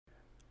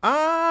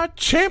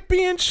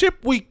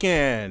Championship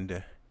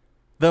weekend.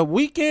 The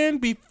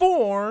weekend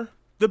before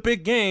the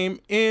big game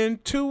in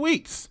 2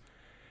 weeks.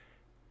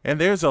 And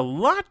there's a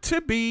lot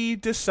to be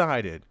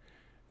decided.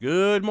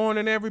 Good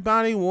morning,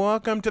 everybody.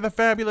 Welcome to the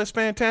fabulous,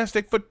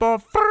 fantastic Football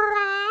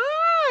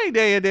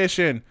Friday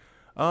edition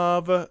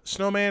of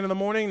Snowman in the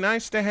Morning.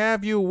 Nice to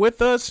have you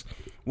with us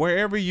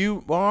wherever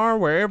you are,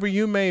 wherever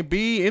you may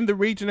be in the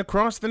region,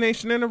 across the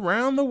nation, and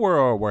around the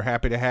world. We're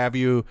happy to have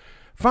you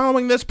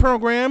following this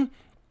program.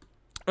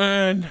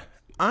 And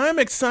I'm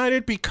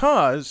excited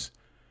because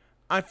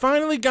I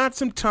finally got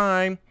some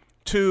time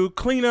to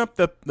clean up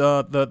the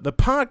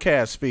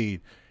podcast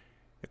feed.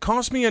 It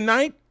cost me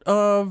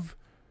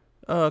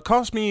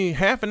cost me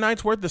half a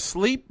night's worth of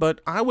sleep,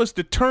 but I was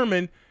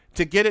determined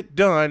to get it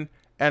done,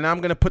 and I'm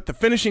going to put the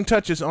finishing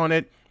touches on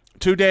it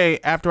today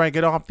after I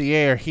get off the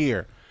air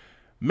here.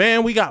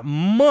 Man, we got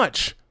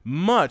much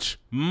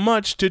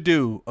to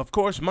do. Of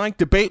course, Mike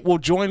Debate will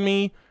join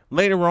me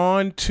later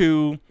on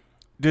to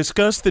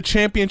discuss the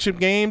championship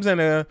games and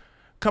a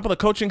couple of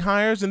coaching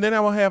hires, and then I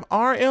will have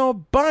R.L.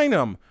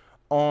 Bynum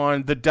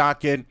on the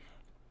docket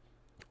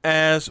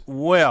as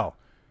well.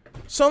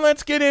 So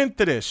let's get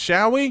into this,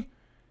 shall we?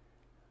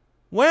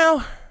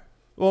 Well,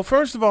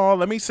 first of all,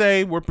 let me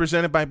say we're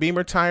presented by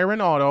Beamer Tire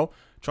and Auto.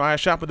 Try a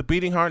shop with a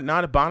beating heart,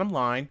 not a bottom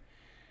line.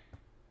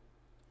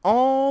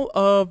 All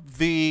of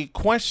the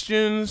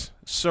questions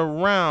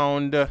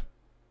surround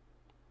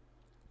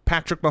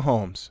Patrick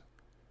Mahomes.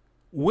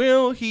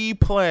 Will he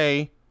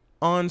play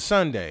on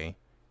Sunday?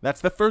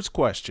 That's the first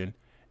question.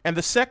 And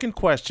the second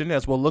question,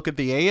 as we'll look at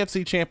the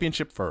AFC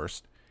Championship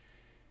first,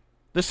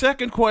 the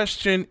second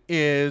question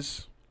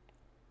is,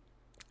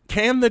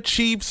 can the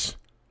Chiefs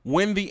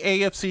win the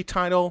AFC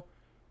title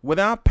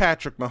without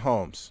Patrick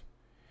Mahomes?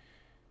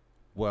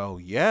 Well,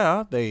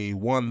 yeah, they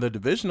won the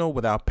divisional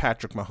without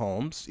Patrick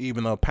Mahomes,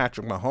 even though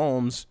Patrick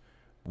Mahomes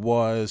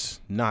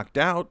was knocked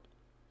out,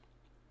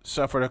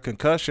 suffered a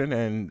concussion,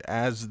 and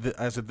as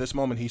of this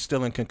moment, he's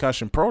still in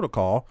concussion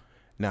protocol.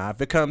 Now,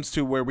 if it comes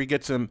to where we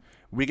get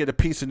a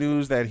piece of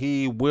news that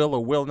he will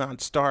or will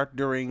not start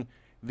during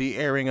the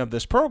airing of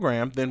this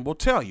program, then we'll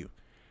tell you.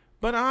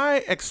 But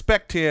I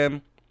expect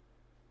him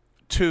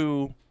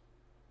to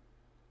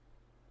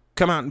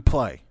come out and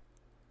play,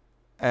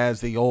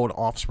 as the old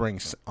Offspring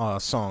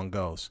song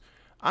goes.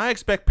 I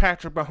expect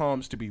Patrick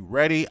Mahomes to be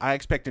ready. I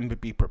expect him to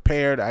be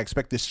prepared. I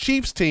expect this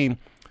Chiefs team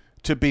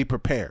to be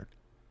prepared.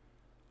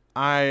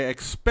 I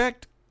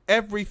expect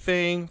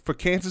everything for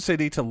Kansas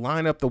City to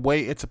line up the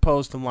way it's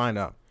supposed to line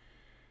up.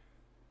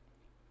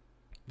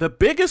 The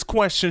biggest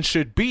question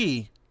should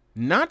be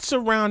not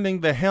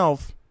surrounding the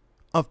health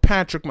of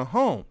Patrick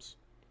Mahomes.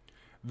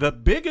 The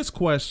biggest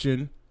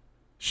question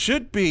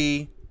should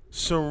be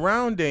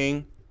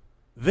surrounding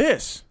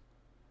this.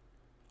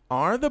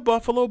 Are the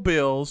Buffalo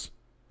Bills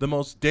the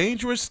most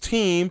dangerous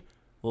team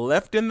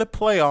left in the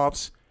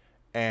playoffs?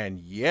 And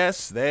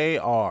yes, they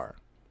are.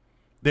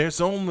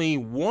 There's only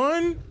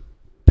one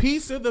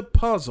piece of the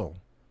puzzle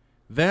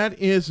that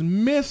is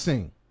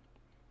missing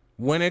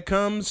when it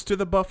comes to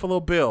the Buffalo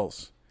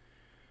Bills.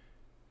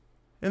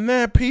 And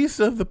that piece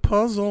of the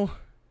puzzle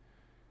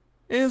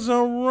is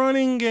a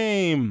running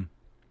game.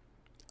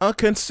 A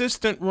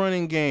consistent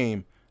running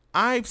game.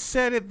 I've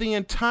said it the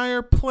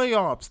entire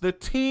playoffs. The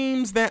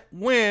teams that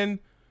win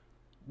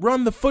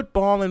run the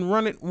football and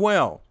run it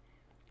well.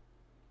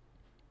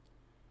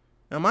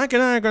 Now, Mike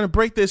and I are going to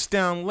break this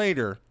down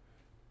later,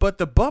 but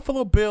the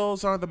Buffalo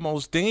Bills are the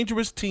most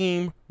dangerous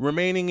team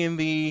remaining in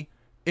the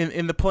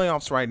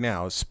playoffs right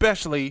now,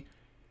 especially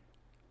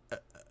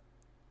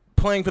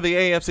playing for the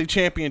AFC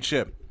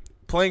Championship,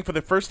 playing for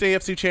the first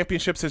AFC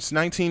Championship since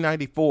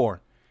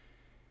 1994.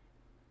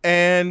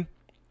 And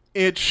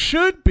it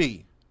should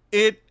be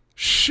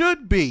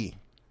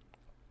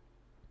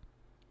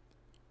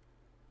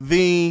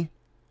the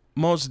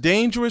most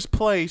dangerous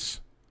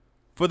place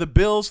for the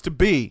Bills to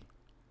be,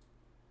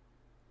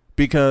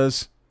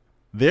 because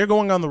they're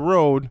going on the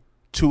road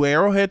to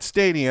Arrowhead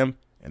Stadium,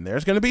 and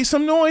there's going to be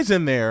some noise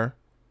in there,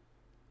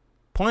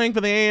 playing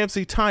for the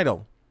AFC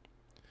title.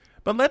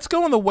 But let's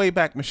go in the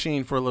Wayback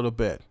Machine for a little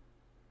bit.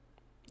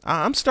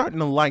 I'm starting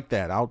to like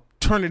that. I'll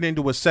turn it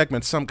into a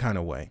segment some kind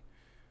of way.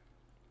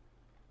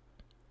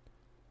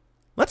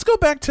 Let's go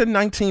back to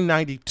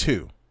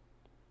 1992.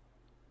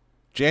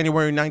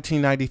 January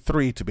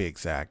 1993 to be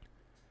exact.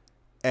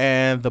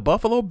 And the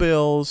Buffalo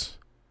Bills,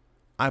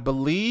 I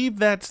believe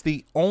that's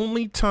the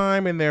only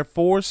time in their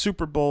 4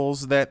 Super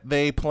Bowls that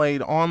they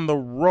played on the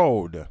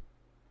road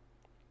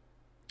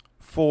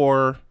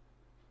for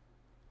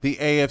the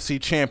AFC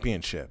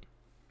Championship.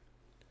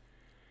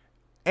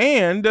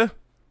 And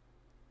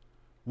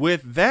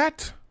with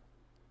that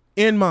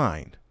in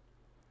mind,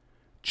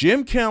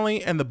 Jim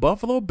Kelly and the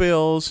Buffalo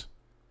Bills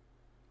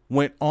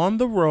went on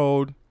the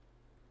road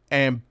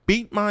and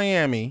beat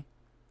Miami,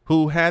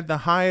 who had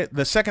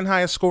the second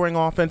highest scoring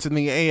offense in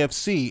the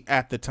AFC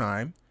at the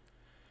time.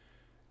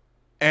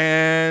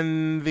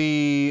 And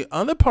the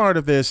other part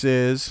of this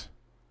is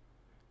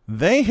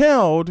they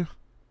held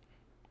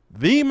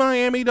the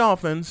Miami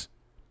Dolphins,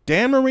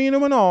 Dan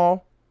Marino and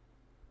all,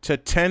 to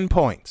 10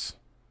 points.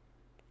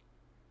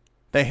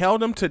 They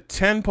held them to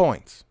 10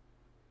 points.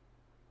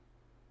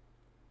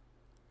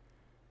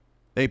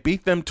 They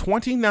beat them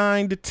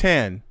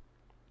 29-10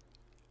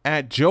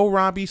 at Joe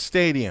Robbie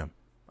Stadium.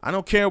 I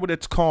don't care what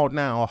it's called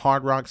now, a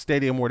Hard Rock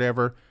Stadium,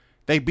 whatever.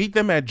 They beat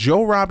them at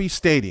Joe Robbie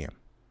Stadium.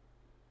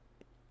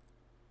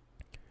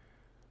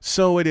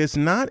 So it is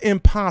not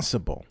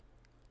impossible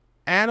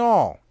at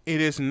all. It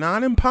is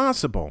not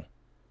impossible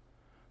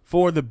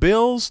for the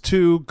Bills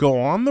to go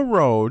on the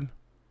road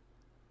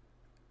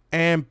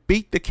and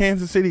beat the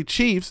Kansas City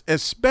Chiefs,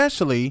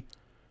 especially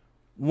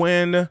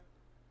when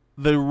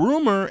the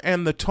rumor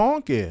and the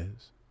talk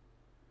is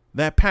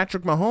that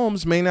Patrick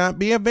Mahomes may not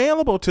be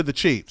available to the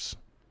Chiefs,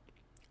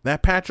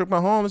 that Patrick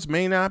Mahomes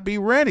may not be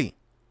ready.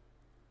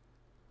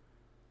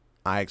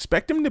 I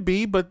expect him to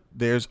be, but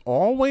there's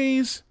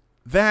always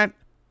that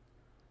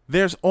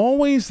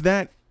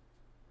 1%.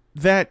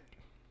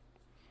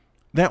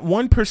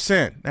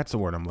 That's the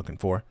word I'm looking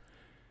for.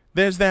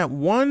 There's that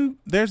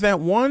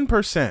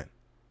 1%.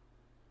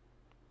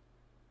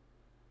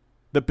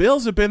 The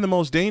Bills have been the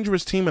most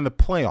dangerous team in the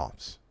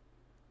playoffs.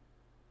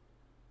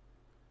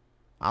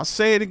 I'll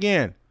say it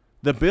again.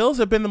 The Bills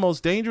have been the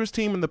most dangerous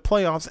team in the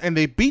playoffs, and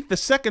they beat the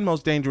second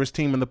most dangerous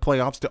team in the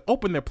playoffs to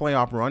open their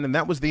playoff run, and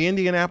that was the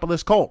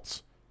Indianapolis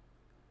Colts.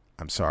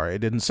 I'm sorry, I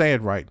didn't say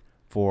it right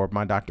for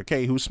my Dr.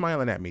 K, who's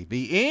smiling at me.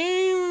 The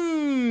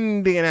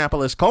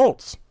Indianapolis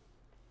Colts.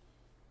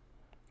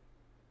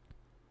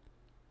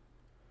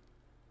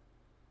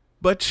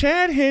 But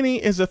Chad Henne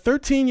is a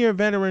 13-year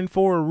veteran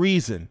for a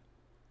reason.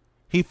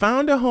 He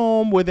found a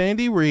home with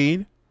Andy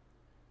Reid.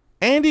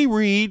 Andy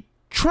Reid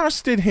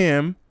trusted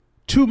him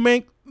to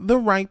make the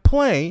right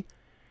play.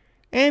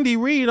 Andy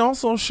Reid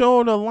also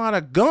showed a lot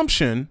of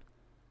gumption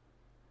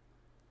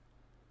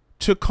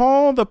to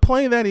call the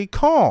play that he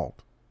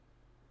called.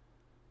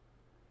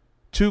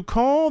 To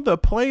call the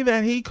play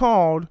that he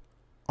called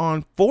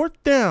on 4th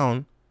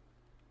down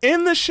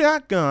in the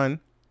shotgun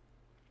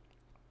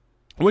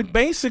with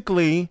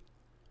basically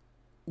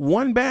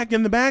one back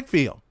in the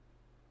backfield.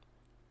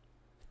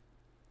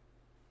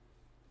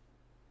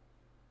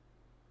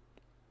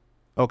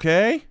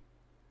 Okay?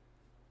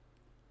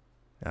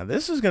 Now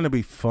this is going to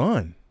be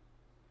fun.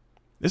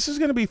 This is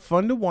going to be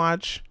fun to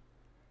watch.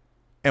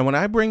 And when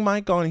I bring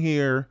Mike on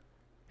here,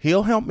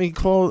 he'll help me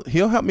close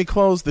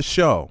the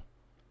show.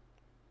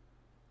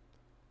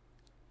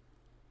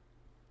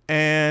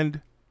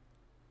 And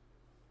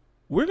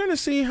we're going to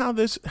see how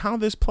this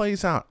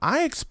plays out.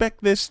 I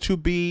expect this to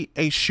be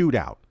a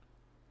shootout.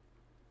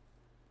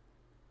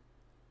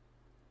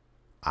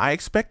 I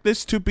expect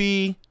this to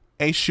be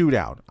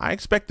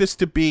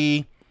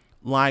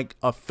like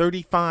a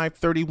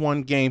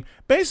 35-31 game.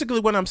 Basically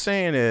what I'm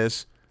saying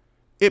is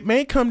it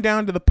may come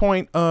down to the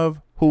point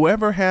of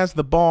whoever has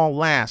the ball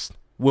last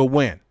will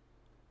win.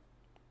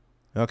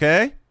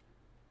 Okay?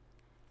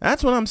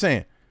 That's what I'm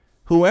saying.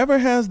 Whoever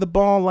has the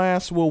ball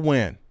last will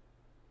win.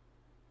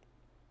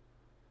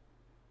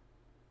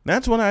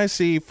 That's what I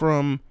see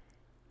from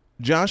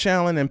Josh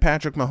Allen and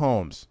Patrick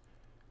Mahomes.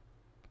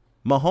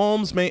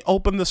 Mahomes may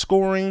open the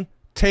scoring,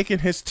 taking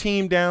his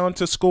team down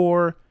to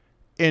score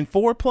in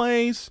 4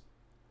 plays.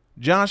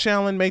 Josh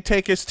Allen may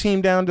take his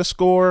team down to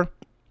score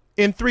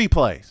in 3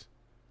 plays.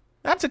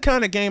 That's the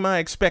kind of game I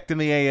expect in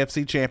the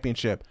AFC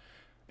Championship.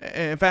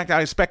 In fact,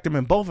 I expect them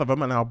in both of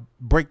them, and I'll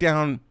break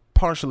down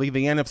partially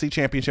the NFC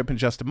Championship in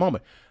just a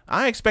moment.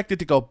 I expect it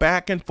to go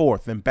back and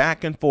forth and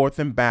back and forth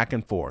and back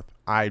and forth.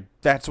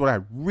 That's what I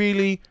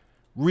really,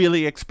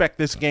 really expect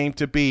this game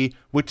to be,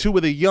 with 2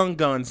 of the young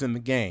guns in the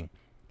game.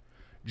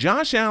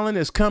 Josh Allen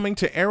is coming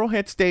to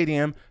Arrowhead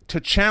Stadium to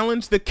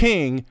challenge the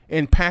king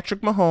in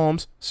Patrick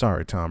Mahomes,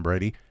 sorry, Tom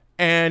Brady,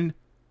 and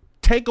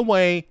take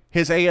away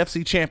his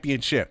AFC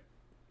Championship.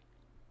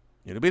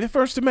 It'll be the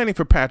first of many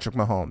for Patrick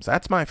Mahomes.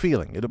 That's my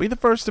feeling. It'll be the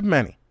first of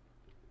many.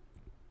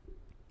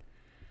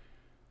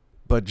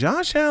 But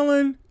Josh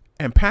Allen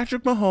and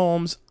Patrick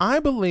Mahomes, I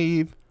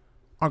believe,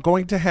 are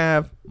going to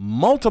have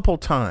multiple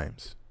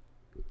times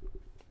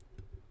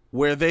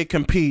where they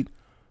compete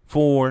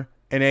for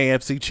an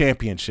AFC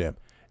Championship.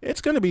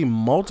 It's going to be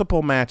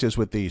multiple matches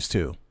with these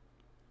two.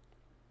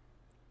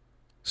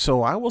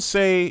 So I will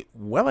say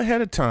well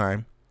ahead of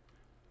time,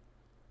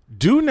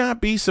 do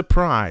not be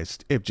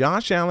surprised if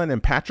Josh Allen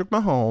and Patrick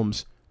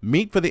Mahomes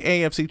meet for the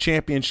AFC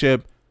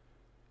Championship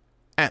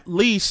at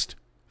least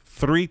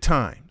 3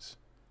 times.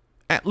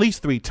 At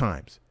least 3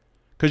 times.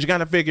 Because you got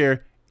to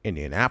figure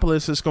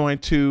Indianapolis is going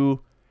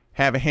to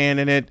have a hand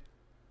in it.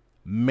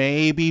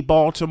 Maybe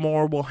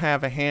Baltimore will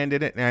have a hand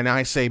in it. And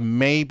I say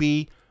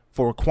maybe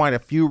for quite a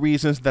few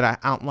reasons that I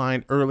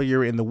outlined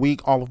earlier in the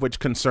week, all of which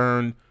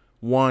concern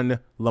one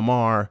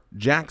Lamar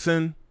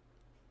Jackson.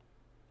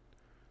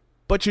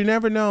 But you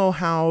never know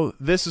how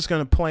this is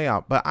going to play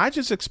out. But I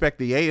just expect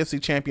the AFC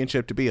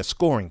Championship to be a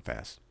scoring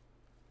fest.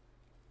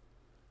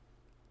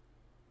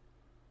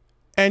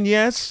 And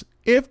yes,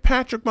 if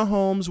Patrick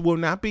Mahomes will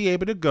not be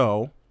able to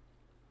go,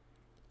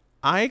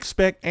 I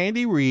expect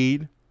Andy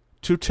Reid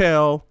to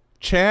tell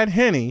Chad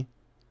Henne,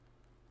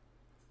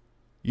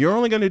 you're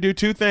only going to do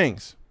 2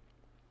 things.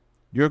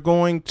 you're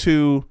going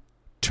to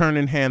turn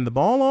and hand the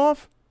ball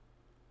off,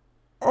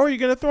 or you're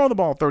going to throw the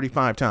ball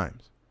 35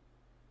 times.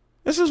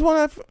 This is what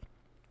I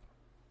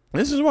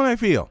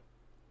feel.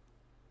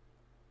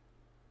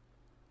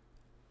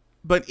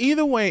 But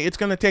either way, it's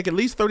going to take at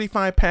least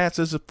 35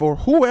 passes for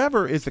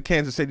whoever is the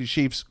Kansas City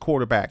Chiefs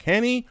quarterback,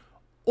 Henne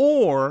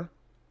or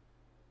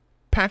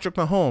Patrick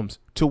Mahomes,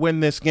 to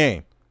win this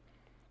game.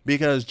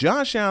 Because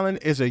Josh Allen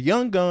is a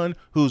young gun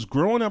who's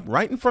growing up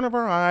right in front of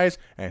our eyes,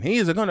 and he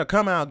is going to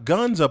come out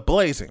guns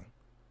a-blazing.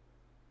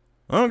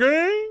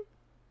 Okay?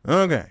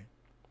 Okay.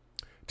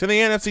 To the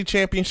NFC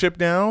Championship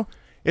now.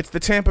 It's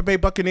the Tampa Bay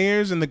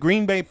Buccaneers and the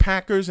Green Bay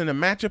Packers in a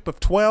matchup of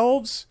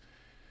 12s.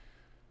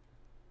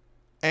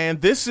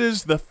 And this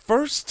is the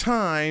first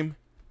time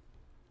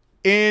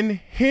in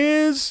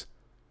his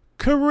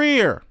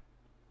career.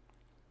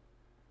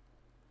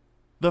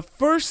 The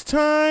first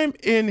time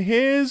in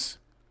his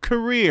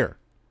career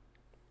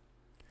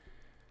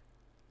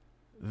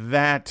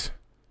that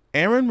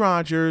Aaron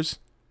Rodgers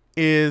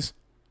is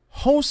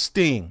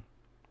hosting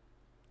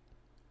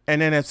an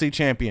NFC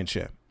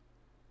Championship.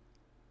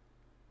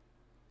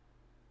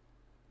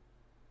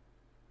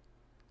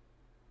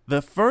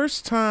 The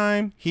first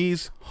time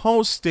he's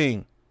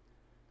hosting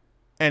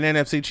an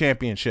NFC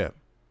Championship.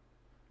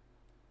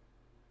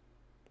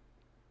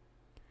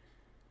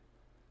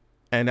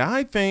 And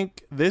I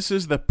think this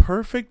is the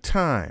perfect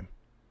time.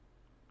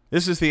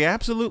 This is the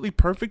absolutely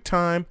perfect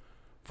time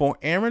for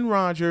Aaron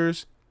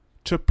Rodgers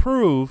to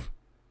prove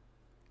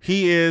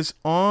he is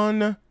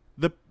on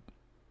the,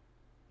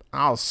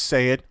 I'll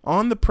say it,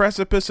 on the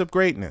precipice of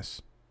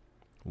greatness.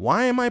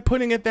 Why am I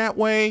putting it that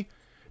way?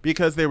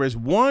 Because there is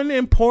one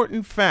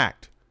important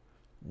fact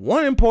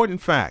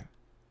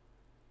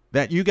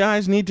that you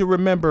guys need to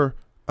remember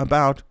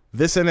about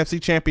this NFC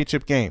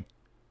Championship game.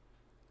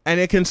 And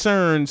it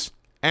concerns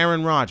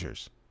Aaron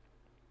Rodgers.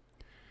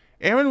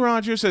 Aaron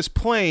Rodgers has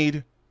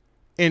played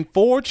in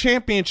 4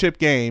 championship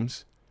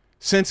games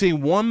since he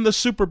won the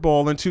Super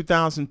Bowl in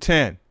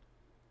 2010.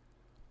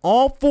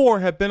 All 4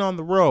 have been on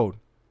the road.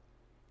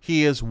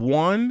 He is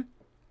 1-3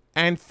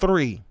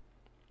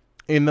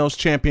 in those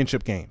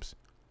championship games.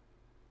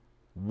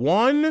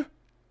 1-3.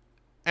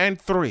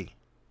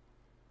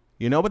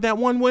 You know what that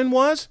one win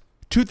was?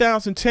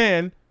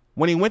 2010,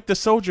 when he went to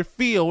Soldier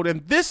Field.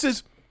 And this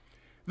is,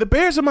 the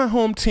Bears are my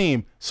home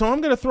team. So I'm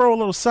going to throw a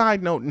little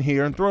side note in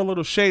here and throw a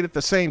little shade at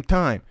the same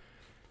time.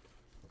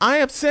 I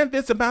have said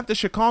this about the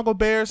Chicago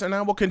Bears, and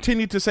I will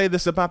continue to say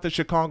this about the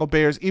Chicago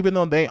Bears, even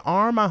though they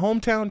are my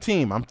hometown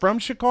team. I'm from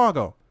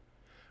Chicago.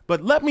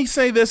 But let me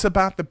say this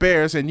about the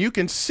Bears, and you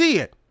can see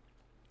it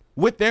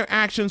with their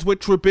actions with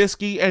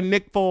Trubisky and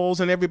Nick Foles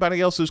and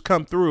everybody else who's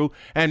come through,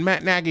 and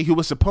Matt Nagy, who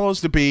was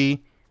supposed to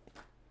be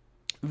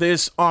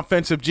this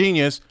offensive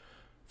genius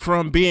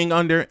from being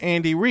under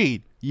Andy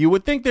Reid. You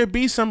would think there'd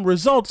be some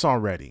results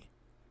already.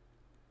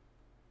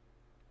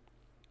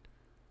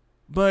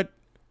 But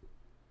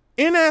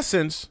in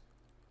essence,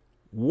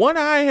 what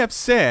I have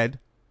said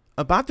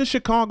about the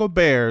Chicago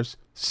Bears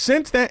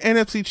since that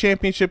NFC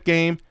Championship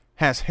game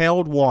has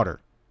held water.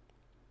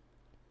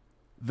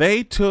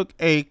 They took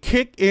a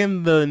kick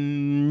in the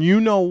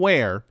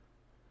you-know-where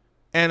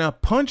and a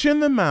punch in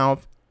the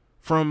mouth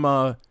from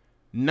a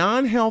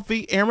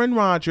non-healthy Aaron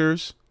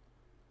Rodgers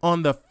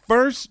on the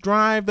first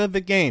drive of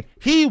the game.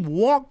 He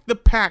walked the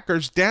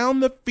Packers down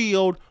the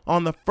field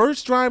on the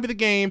first drive of the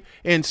game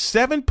in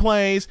 7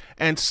 plays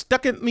and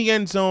stuck it in the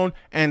end zone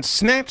and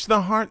snatched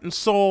the heart and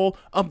soul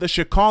of the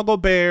Chicago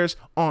Bears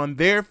on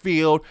their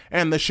field,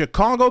 and the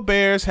Chicago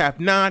Bears have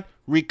not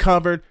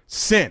recovered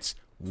since.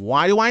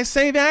 Why do I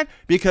say that?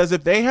 Because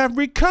if they have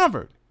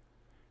recovered,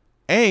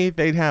 A,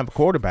 they'd have a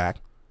quarterback,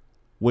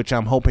 which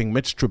I'm hoping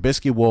Mitch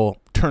Trubisky will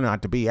turn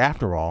out to be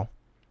after all.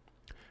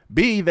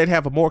 B, they'd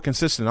have a more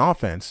consistent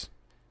offense.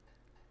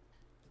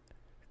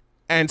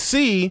 And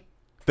C,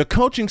 the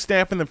coaching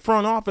staff in the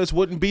front office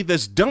wouldn't be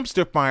this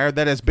dumpster fire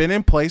that has been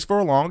in place for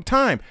a long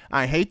time.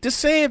 I hate to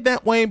say it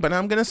that way, but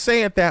I'm going to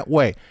say it that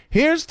way.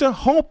 Here's to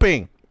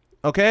hoping,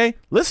 okay?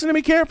 Listen to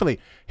me carefully.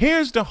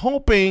 Here's to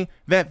hoping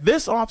that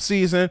this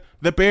offseason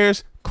the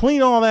Bears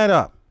clean all that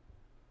up.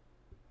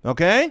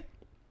 Okay?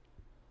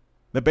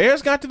 The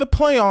Bears got to the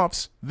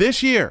playoffs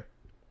this year.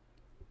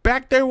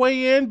 Backed their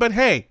way in, but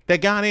hey, they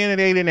got in at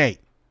 8-8.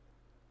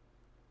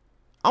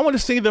 I want to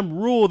see them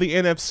rule the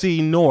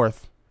NFC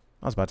North.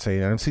 I was about to say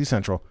NFC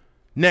Central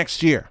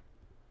next year.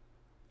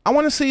 I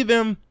want to see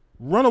them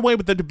run away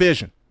with the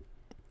division.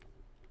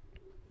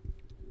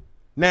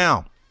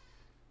 Now,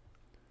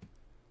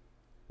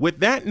 with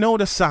that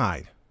note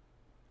aside,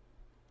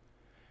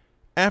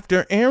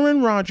 after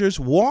Aaron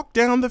Rodgers walked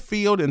down the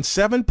field in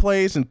 7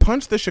 plays and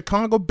punched the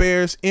Chicago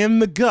Bears in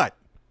the gut,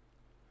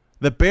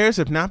 the Bears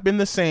have not been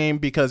the same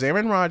because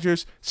Aaron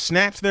Rodgers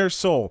snatched their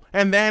soul,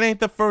 and that ain't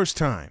the first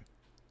time.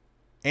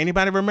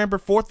 Anybody remember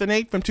 4th and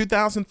 8 from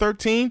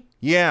 2013?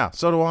 Yeah,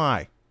 so do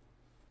I.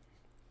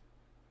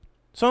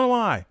 So do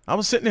I. I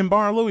was sitting in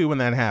Bar Louie when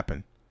that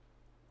happened.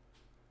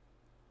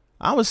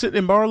 I was sitting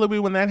in Bar Louie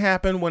when that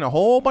happened, when a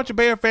whole bunch of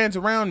Bear fans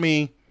around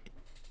me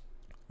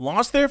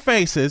lost their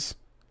faces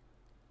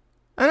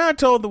And I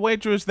told the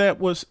waitress that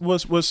was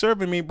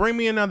serving me, bring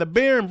me another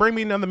beer and bring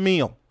me another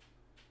meal.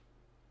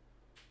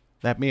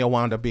 That meal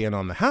wound up being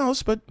on the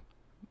house, but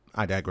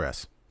I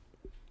digress.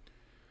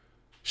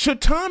 Should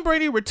Tom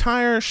Brady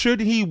retire? Should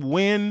he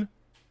win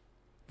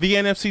the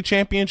NFC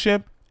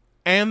Championship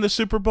and the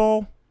Super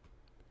Bowl?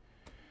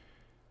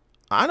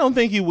 I don't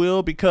think he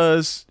will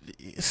because,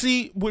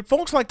 see, with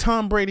folks like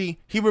Tom Brady,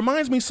 he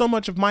reminds me so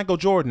much of Michael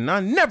Jordan. I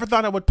never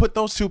thought I would put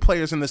those two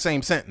players in the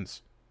same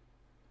sentence.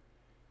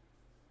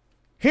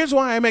 Here's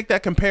why I make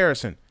that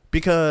comparison.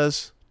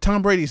 Because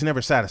Tom Brady's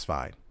never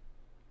satisfied.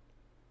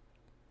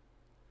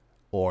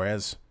 Or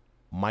as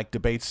Mike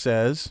Debates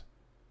says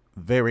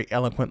very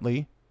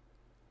eloquently,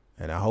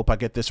 and I hope I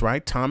get this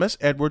right, Thomas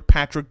Edward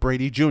Patrick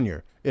Brady Jr.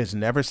 is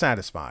never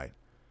satisfied.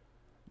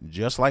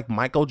 Just like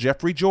Michael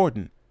Jeffrey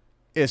Jordan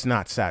is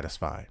not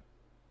satisfied.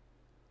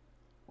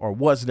 Or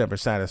was never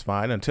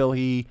satisfied until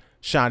he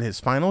shot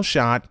his final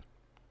shot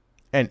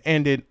and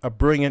ended a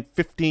brilliant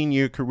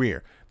 15-year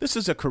career. This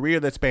is a career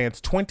that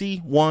spans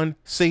 21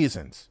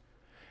 seasons.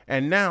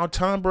 And now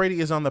Tom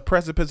Brady is on the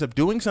precipice of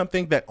doing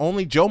something that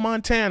only Joe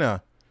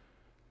Montana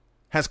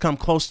has come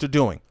close to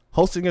doing,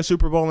 hosting a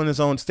Super Bowl in his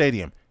own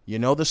stadium. You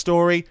know the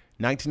story.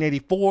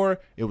 1984,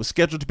 it was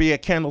scheduled to be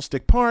at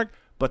Candlestick Park,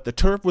 but the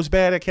turf was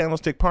bad at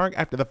Candlestick Park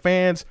after the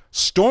fans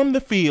stormed the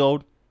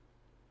field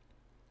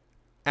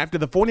after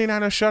the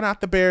 49ers shut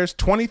out the Bears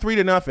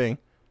 23-0.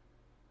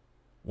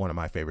 One of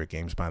my favorite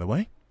games, by the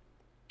way.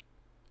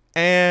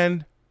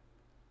 And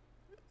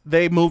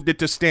they moved it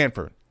to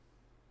Stanford.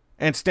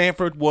 And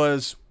Stanford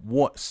was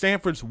what?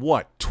 Stanford's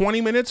what?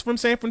 20 minutes from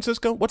San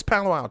Francisco? What's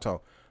Palo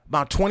Alto?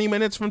 About 20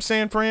 minutes from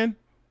San Fran?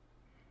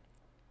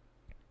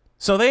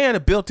 So they had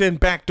a built-in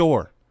back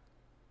door.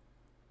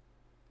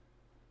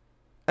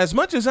 As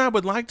much as I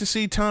would like to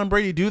see Tom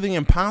Brady do the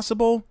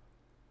impossible,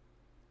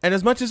 and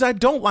as much as I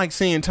don't like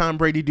seeing Tom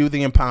Brady do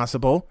the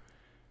impossible,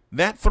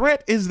 that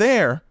threat is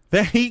there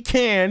that he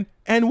can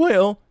and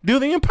will do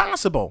the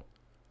impossible.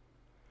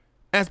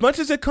 As much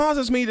as it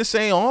causes me to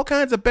say all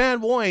kinds of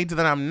bad words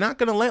that I'm not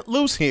going to let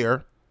loose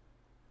here,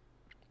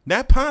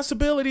 that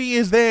possibility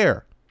is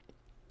there.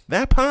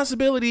 That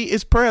possibility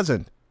is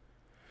present.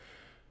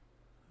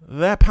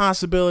 That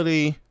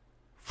possibility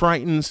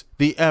frightens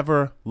the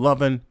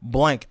ever-loving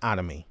blank out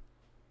of me.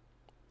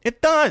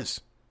 It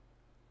does.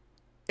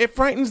 It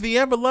frightens the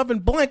ever-loving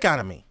blank out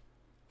of me.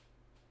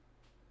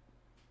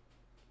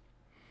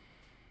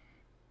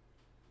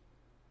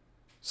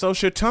 So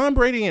should Tom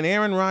Brady and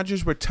Aaron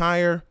Rodgers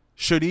retire?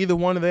 Should either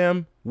one of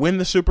them win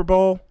the Super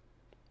Bowl?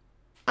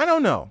 I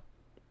don't know.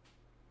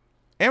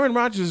 Aaron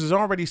Rodgers has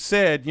already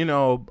said, you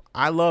know,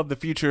 I love the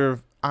future.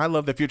 I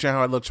love the future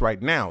how it looks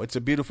right now. It's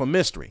a beautiful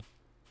mystery.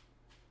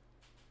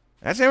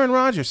 That's Aaron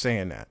Rodgers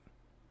saying that.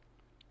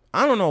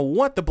 I don't know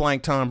what the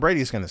blank Tom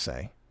Brady's going to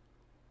say.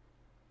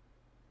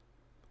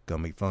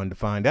 Gonna be fun to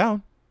find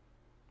out.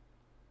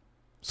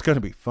 It's going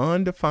to be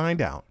fun to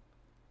find out.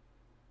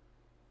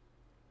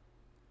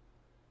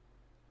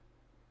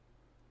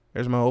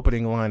 Here's my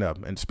opening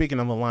lineup. And speaking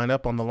of the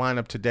lineup, on the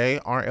lineup today,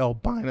 R.L.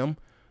 Bynum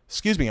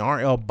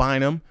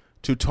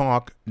to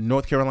talk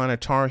North Carolina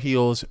Tar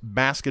Heels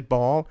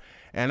basketball.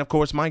 And, of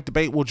course, Mike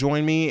Debate will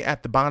join me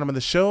at the bottom of the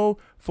show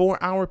for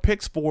our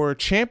picks for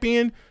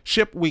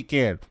championship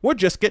weekend. We're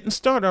just getting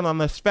started on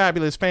this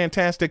fabulous,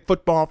 fantastic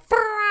football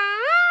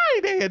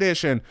Friday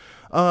edition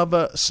of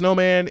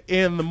Snowman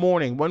in the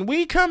Morning. When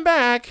we come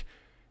back,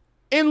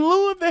 in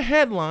lieu of the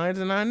headlines,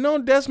 and I know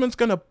Desmond's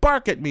going to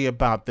bark at me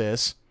about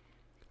this,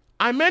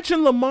 I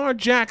mentioned Lamar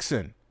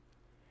Jackson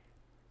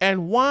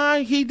and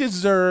why he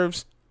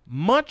deserves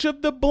much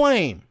of the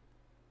blame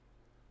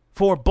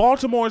for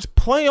Baltimore's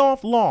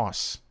playoff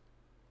loss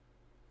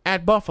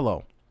at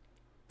Buffalo.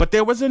 But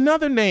there was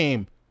another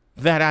name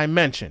that I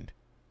mentioned.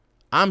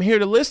 I'm here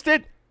to list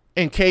it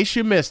in case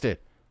you missed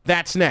it.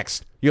 That's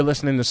next. You're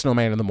listening to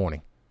Snowman in the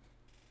Morning.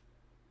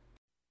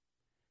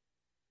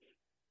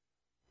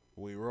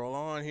 We roll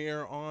on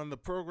here on the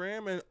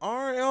program, and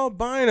R.L.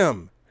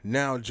 Bynum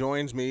now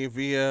joins me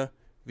via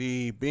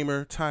the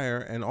Beamer Tire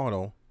and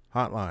Auto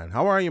hotline.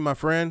 How are you, my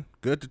friend?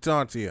 Good to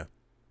talk to you.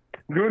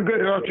 Doing good,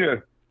 how about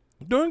you?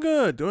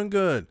 Doing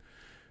good.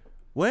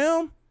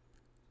 Well,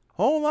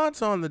 whole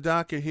lot's on the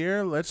docket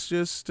here. Let's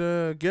just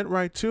get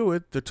right to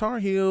it. The Tar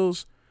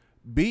Heels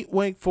beat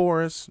Wake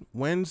Forest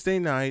Wednesday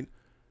night.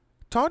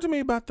 Talk to me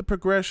about the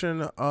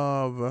progression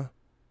of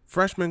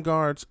freshman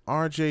guards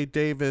R.J.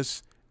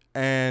 Davis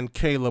and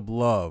Caleb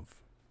Love.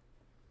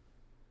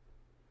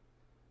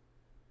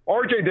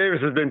 R.J.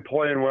 Davis has been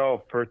playing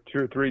well for 2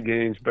 or 3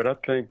 games, but I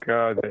think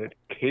that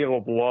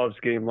Caleb Love's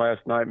game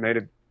last night may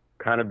have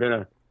kind of been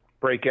a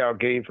breakout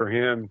game for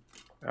him.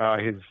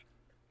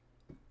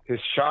 His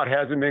shot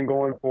hasn't been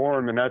going for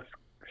him, and that's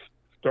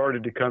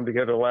started to come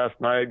together last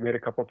night. Made a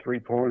couple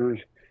 3-pointers,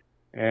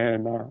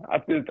 and I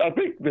think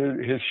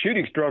his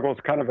shooting struggles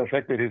kind of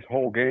affected his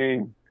whole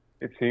game,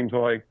 it seems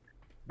like.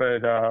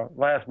 But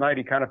last night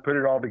he kind of put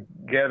it all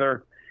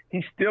together.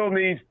 He still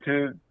needs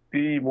to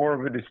be more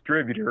of a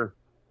distributor,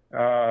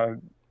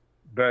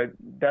 but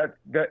that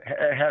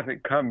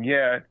hasn't come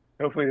yet.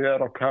 hopefully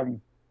that'll come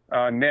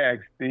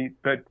next.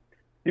 But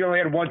he only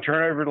had one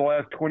turnover the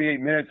last 28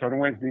 minutes on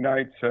Wednesday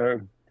night,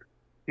 so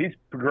he's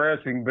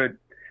progressing. But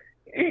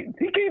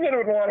he came in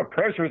with a lot of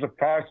pressure as a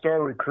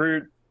 5-star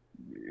recruit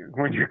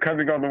when you're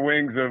coming on the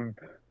wings of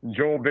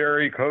Joel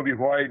Berry, Kobe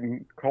White,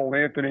 and Cole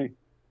Anthony.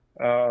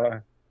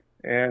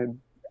 And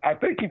I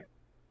think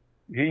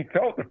he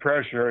felt the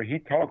pressure. He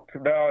talked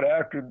about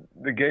after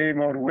the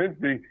game on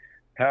Wednesday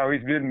how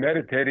he's been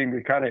meditating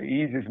to kind of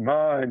ease his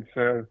mind.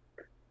 So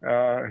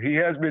he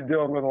has been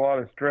dealing with a lot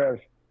of stress.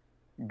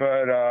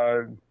 But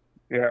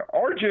yeah,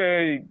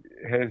 RJ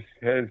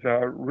has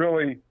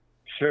really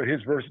showed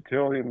his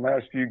versatility in the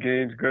last few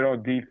games. Good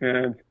on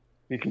defense.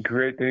 He can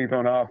create things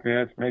on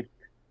offense, make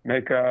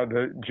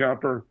the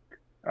jumper.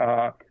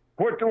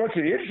 What's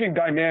an interesting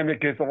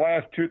dynamic is the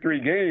last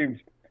 2-3 games,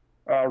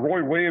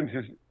 Roy Williams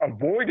has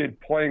avoided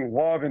playing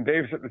Love and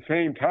Davis at the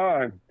same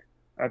time.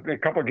 I think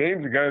a couple of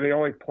games ago they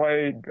only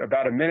played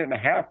about a minute and a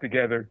half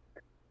together,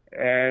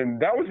 and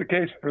that was the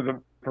case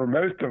for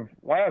most of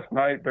last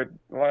night. But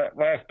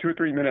last 2 or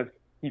 3 minutes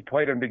he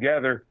played them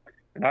together,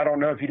 and I don't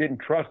know if he didn't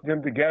trust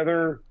them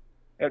together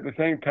at the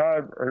same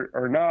time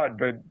or not.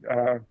 But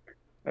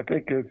I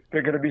think if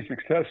they're going to be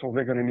successful,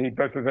 they're going to need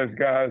both of those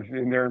guys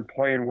in there and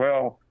playing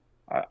well.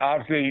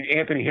 Obviously,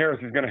 Anthony Harris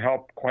is going to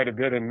help quite a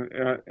bit in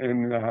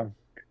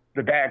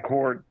the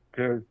backcourt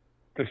to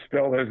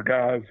spell those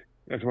guys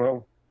as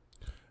well.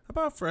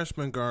 How about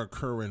freshman guard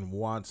Kerwin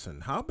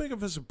Watson? How big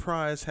of a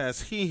surprise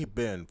has he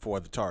been for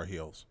the Tar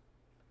Heels?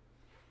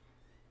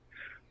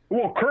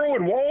 Well,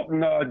 Kerwin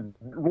Walton,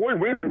 Roy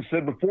Williams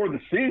said before the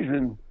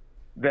season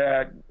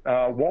that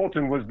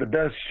Walton was the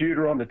best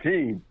shooter on the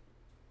team.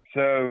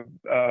 So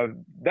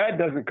that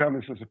doesn't come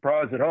as a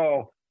surprise at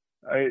all.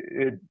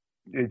 It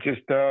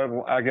just,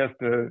 I guess,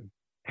 the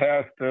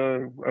past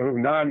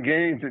 9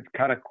 games, it's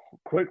kind of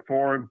clicked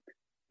for him.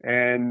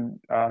 And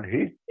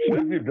he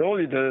has the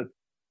ability to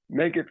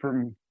make it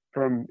from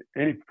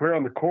anywhere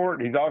on the court.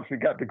 And he's obviously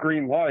got the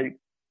green light.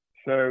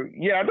 So,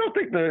 yeah, I don't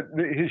think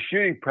his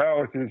shooting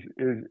prowess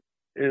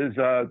is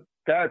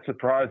that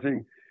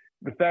surprising.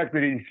 The fact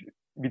that he's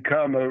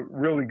become a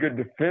really good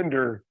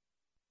defender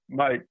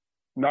might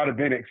not have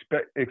been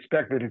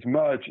expected as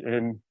much.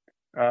 And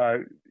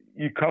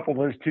you couple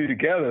those two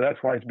together, that's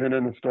why he's been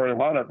in the starting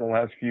lineup the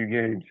last few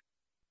games.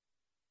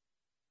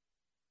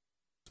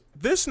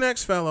 This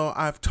next fellow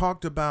I've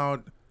talked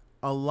about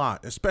a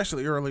lot,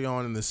 especially early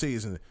on in the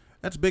season.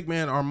 That's big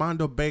man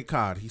Armando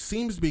Bacot. He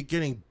seems to be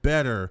getting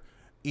better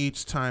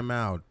each time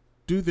out.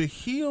 Do the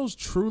Heels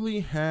truly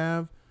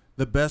have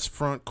the best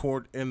front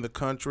court in the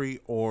country,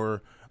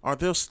 or are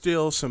there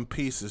still some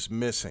pieces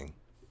missing?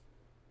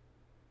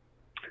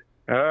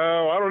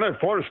 Oh, I don't know.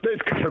 Florida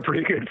State's got a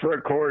pretty good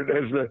front court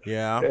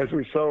as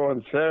we saw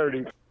on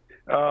Saturday.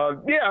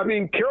 Yeah, I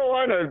mean,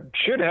 Carolina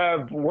should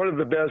have one of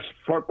the best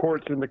front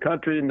courts in the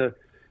country, and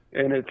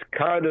it's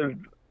kind of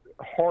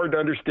hard to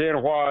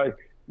understand why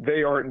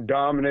they aren't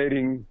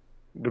dominating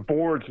the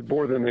boards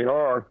more than they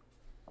are.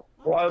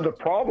 A lot of the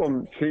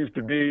problem seems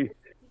to be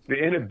the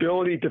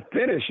inability to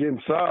finish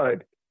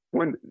inside.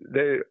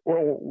 They've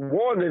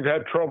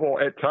had trouble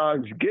at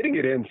times getting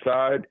it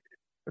inside,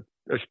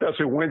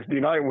 especially Wednesday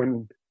night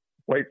when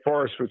Wake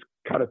Forest was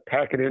kind of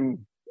packing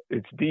in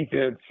its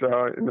defense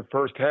in the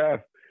first half.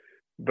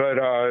 But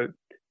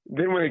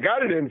then when they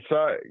got it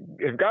inside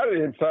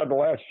the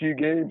last few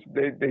games,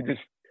 they just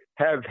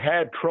have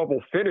had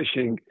trouble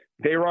finishing.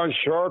 Day'Ron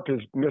Sharpe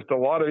has missed a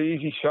lot of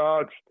easy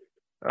shots.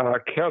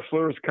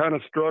 Kessler's kind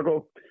of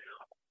struggled.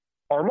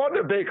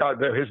 Armando Bacot,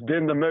 though, has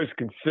been the most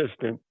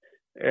consistent.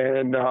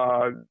 And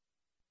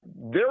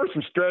there were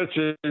some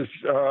stretches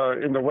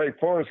in the Wake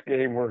Forest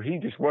game where he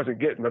just wasn't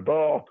getting the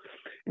ball.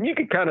 And you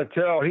could kind of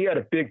tell he had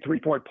a big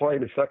 3-point play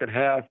in the second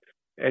half,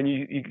 and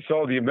you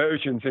saw the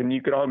emotions, and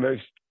you could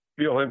almost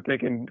feel him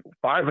thinking,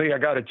 finally I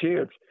got a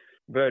chance.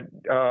 But,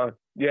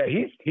 yeah,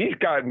 he's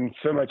gotten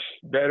so much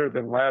better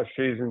than last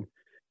season,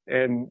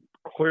 and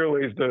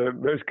clearly is the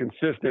most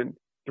consistent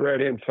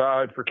threat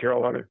inside for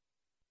Carolina.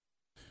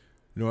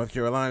 North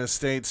Carolina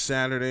State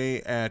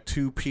Saturday at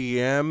 2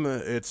 p.m.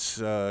 It's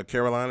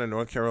Carolina,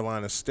 North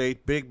Carolina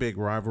State. Big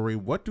rivalry.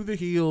 What do the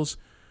Heels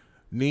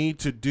need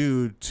to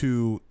do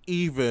to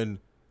even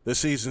the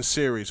season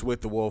series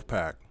with the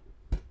Wolfpack?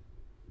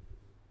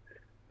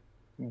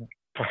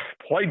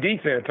 Play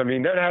defense. I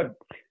mean, that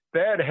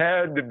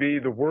had to be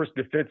the worst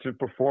defensive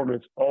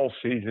performance all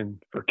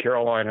season for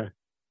Carolina.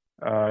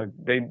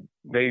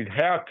 They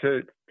have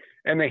to,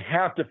 and they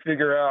have to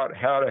figure out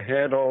how to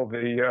handle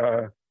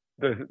the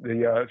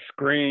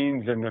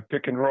screens and the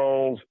pick and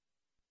rolls.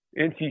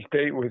 NC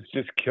State was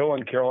just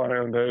killing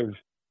Carolina on those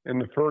in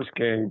the first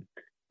game.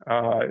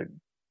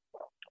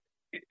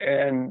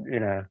 And, you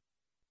know,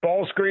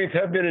 ball screens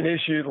have been an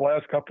issue the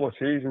last couple of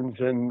seasons,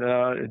 and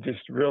it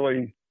just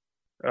really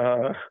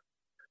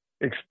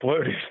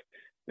exploded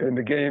in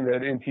the game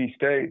at NC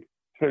State.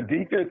 So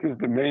defense is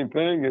the main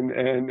thing,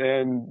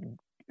 and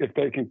if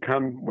they can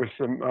come with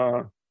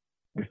some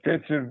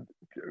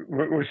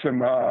with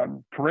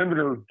some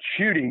perimeter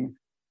shooting,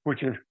 which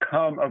has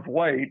come of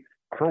late,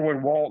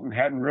 Kerwin Walton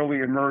hadn't really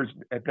emerged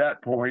at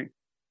that point.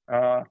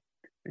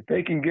 If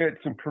they can get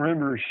some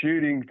perimeter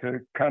shooting to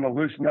kind of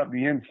loosen up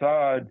the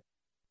inside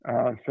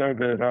so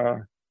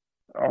that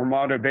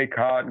Armando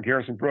Bacot and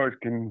Garrison Brooks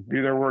can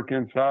do their work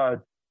inside,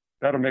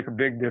 that'll make a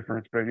big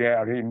difference. But, yeah,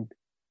 I mean,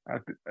 I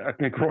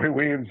think Roy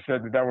Williams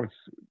said that was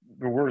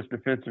the worst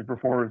defensive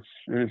performance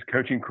in his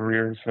coaching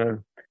career. So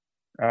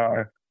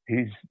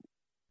he's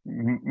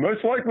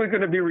most likely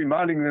going to be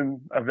reminding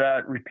them of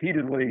that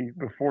repeatedly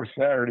before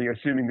Saturday,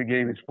 assuming the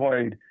game is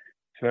played.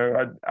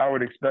 So I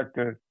would expect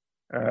a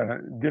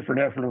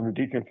different effort on the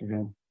defensive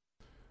end.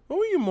 What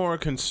were you more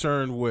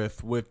concerned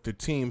with the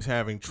teams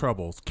having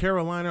troubles,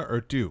 Carolina or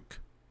Duke?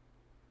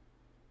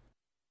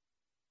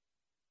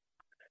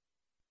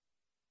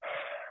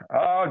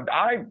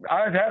 I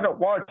haven't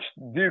watched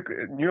Duke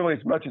nearly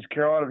as much as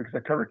Carolina because I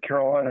covered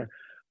Carolina,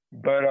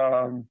 but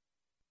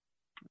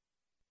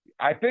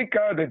I think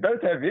they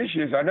both have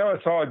issues. I know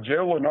I saw a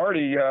Joe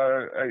Lunardi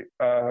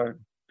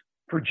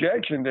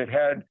projection that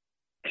had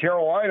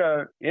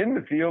Carolina in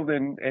the field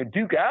and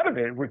Duke out of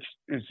it, which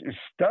is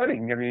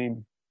stunning. I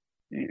mean,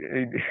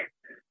 it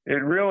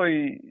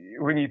really,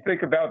 when you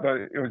think about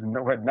it was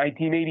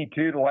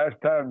 1982, the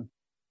last time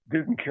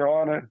Duke and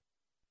Carolina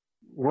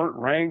weren't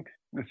ranked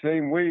the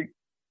same week.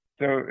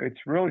 So it's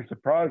really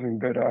surprising.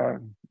 But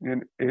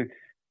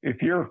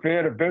if you're a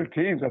fan of both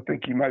teams, I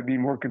think you might be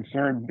more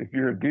concerned if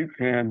you're a Duke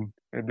fan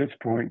at this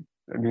point.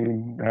 I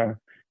mean,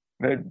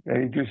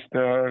 they just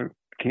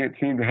can't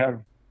seem to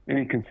have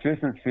any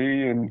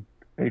consistency, and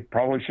they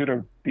probably should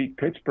have beat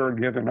Pittsburgh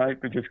the other night,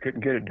 but just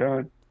couldn't get it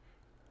done.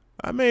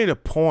 I made a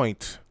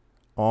point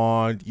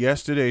on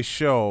yesterday's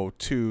show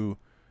to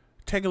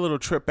take a little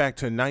trip back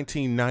to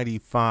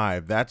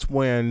 1995. That's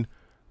when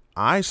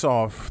I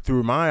saw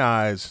through my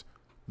eyes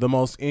the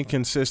most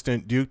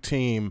inconsistent Duke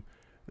team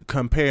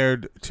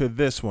compared to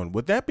this one.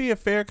 Would that be a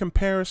fair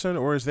comparison,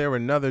 or is there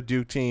another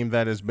Duke team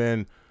that has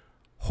been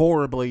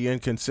horribly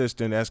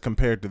inconsistent as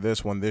compared to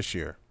this one this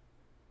year?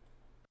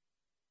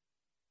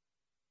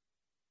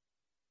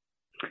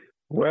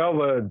 Well,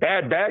 the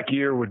bad back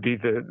year would be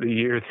the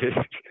year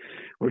that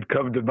would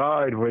come to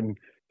mind when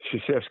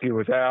Krzyzewski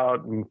was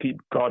out and Pete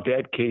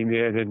Gaudette came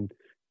in and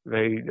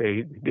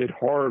they did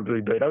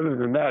horribly. But other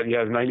than that,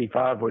 yeah,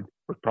 95 would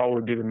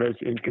probably be the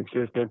most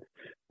inconsistent.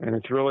 And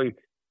it's really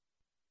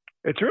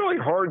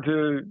hard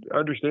to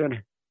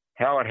understand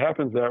how it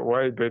happens that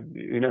way. But,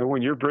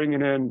 when you're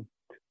bringing in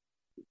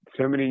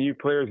so many new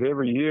players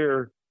every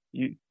year,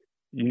 you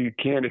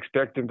can't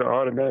expect them to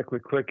automatically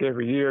click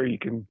every year. You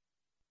can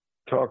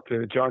talk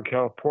to John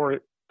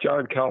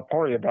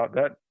Calipari about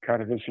that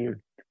kind of issue.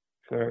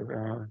 So,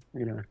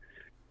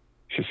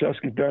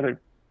 Krzyzewski's done it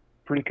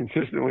pretty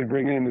consistently,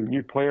 bringing in the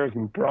new players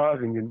and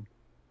thriving, and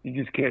you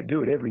just can't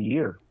do it every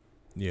year.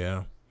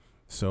 Yeah,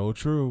 so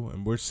true.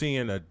 And we're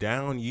seeing a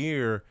down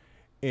year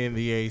in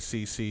the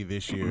ACC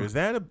this year. Is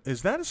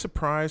that a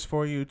surprise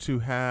for you to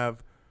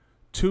have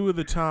two of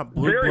the top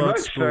blue Very blood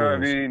much schools? So. I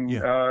mean,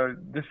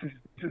 this is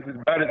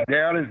about as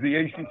down as the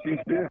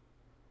ACC's been.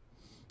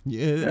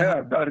 Yeah,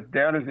 about as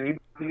down as the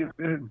ACC has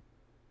been.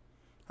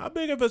 How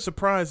big of a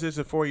surprise is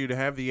it for you to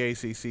have the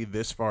ACC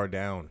this far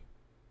down?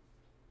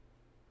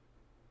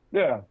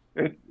 Yeah,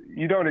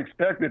 you don't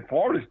expect that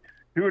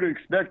who would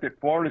expect that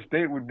Florida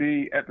State would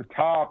be at the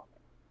top,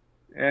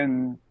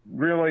 and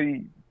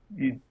really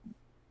you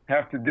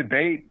have to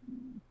debate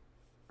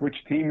which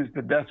team is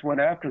the best one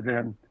after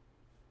them.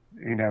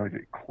 Is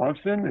it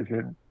Clemson? Is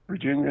it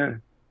Virginia?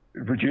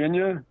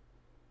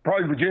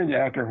 Probably Virginia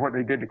after what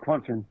they did to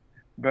Clemson.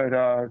 But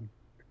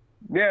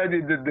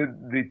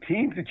the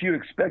teams that you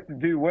expect to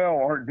do well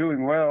aren't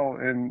doing well,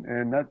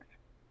 and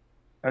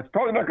that's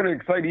probably not going to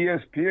excite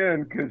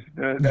ESPN because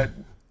those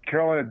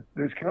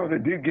Carolina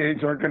Duke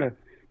games aren't going to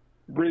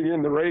bring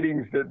in the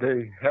ratings that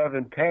they have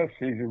in past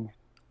seasons.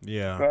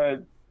 Yeah.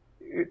 But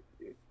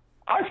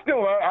I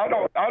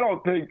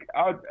don't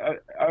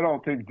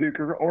think Duke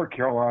or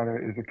Carolina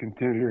is a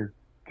contender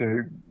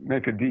to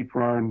make a deep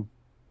run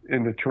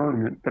in the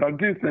tournament. But I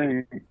do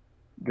think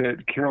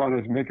that Carolina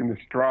is making the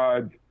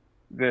strides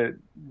that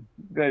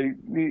they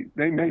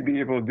may be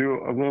able to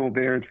do a little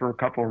damage for a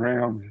couple of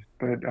rounds.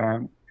 But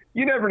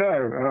you never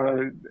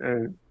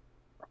know.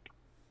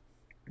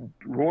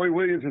 Roy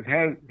Williams has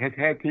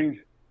had teams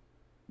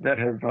that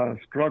have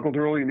struggled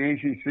early in the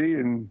ACC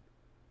and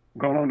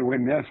gone on to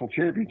win national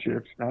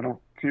championships. I don't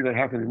see that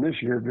happening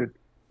this year, but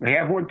they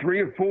have won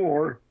 3 of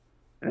 4,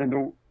 and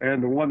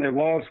the one they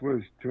lost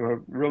was to a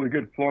really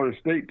good Florida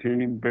State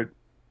team. But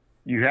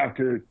you have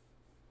to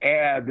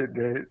add that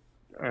the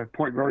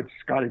point guard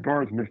Scotty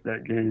Barnes missed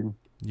that game.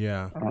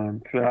 Yeah.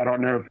 So I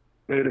don't know if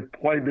they'd have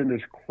played them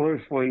as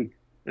closely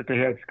if they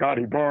had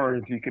Scotty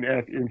Barnes. You can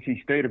ask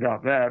NC State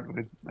about that,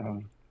 but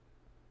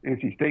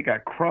NC State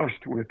got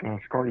crushed with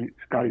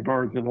Scotty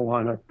Barnes in the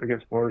lineup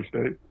against Florida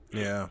State.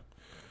 Yeah.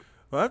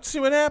 Well, let's see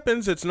what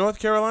happens. It's North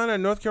Carolina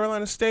and North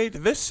Carolina State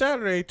this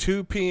Saturday,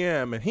 2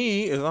 p.m. And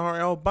he is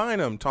R.L.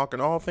 Bynum,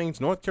 talking all things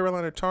North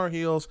Carolina Tar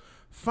Heels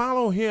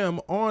Follow him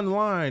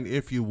online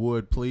if you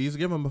would, please.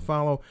 Give him a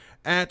follow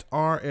at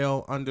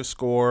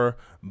RL_Bynum.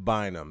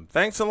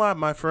 Thanks a lot,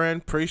 my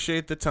friend.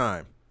 Appreciate the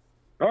time.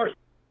 All right.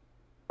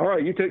 All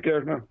right. You take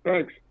care now.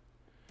 Thanks.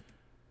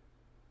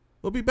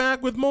 We'll be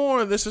back with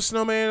more. This is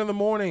Snowman in the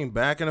Morning.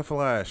 Back in a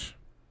flash.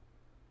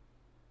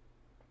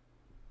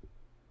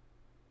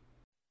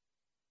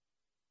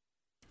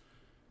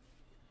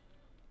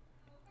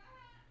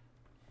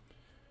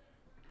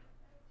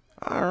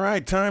 All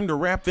right, time to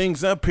wrap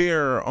things up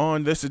here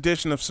on this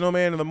edition of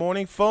Snowman in the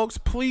Morning. Folks,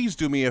 please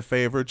do me a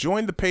favor.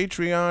 Join the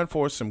Patreon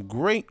for some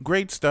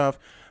great stuff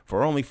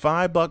for only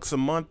 $5 a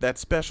month. That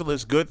special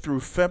is good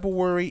through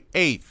February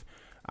 8th.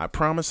 I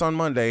promise on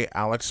Monday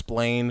I'll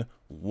explain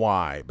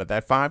why. But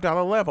that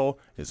 $5 level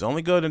is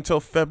only good until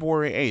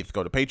February 8th.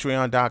 Go to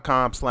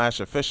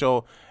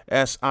patreon.com/official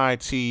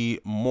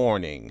SIT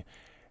morning.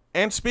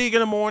 And speaking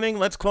of morning,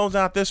 let's close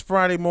out this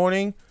Friday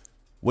morning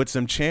with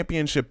some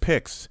championship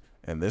picks.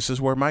 And this is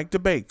where Mike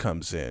Debate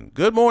comes in.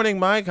 Good morning,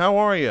 Mike. How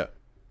are you?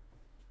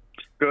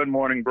 Good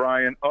morning,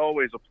 Brian.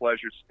 Always a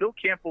pleasure. Still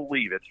can't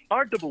believe it. It's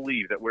hard to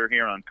believe that we're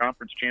here on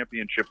Conference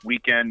Championship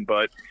weekend,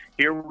 but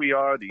here we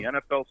are. The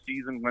NFL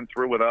season went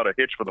through without a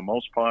hitch for the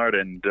most part,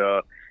 and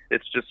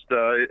it's just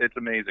it's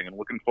amazing. And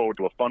looking forward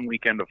to a fun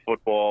weekend of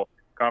football.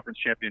 Conference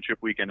Championship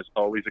weekend is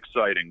always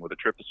exciting with a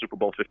trip to Super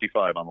Bowl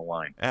 55 on the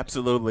line.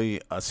 Absolutely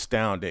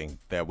astounding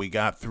that we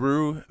got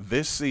through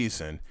this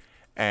season.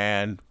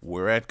 And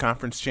we're at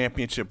Conference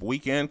Championship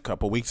weekend. A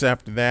couple weeks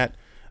after that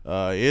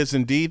is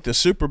indeed the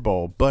Super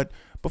Bowl. But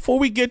before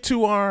we get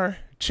to our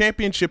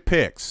championship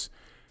picks,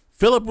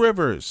 Philip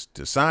Rivers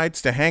decides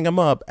to hang him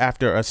up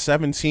after a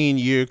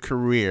 17-year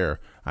career.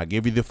 I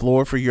give you the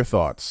floor for your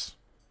thoughts.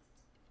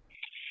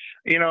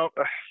 You know,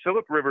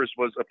 Philip Rivers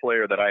was a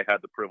player that I had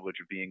the privilege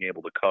of being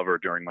able to cover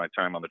during my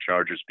time on the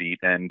Chargers beat.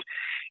 And,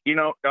 you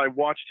know, I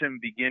watched him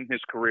begin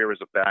his career as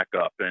a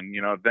backup and,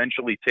 you know,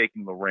 eventually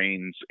taking the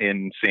reins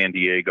in San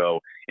Diego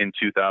in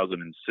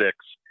 2006.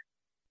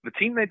 The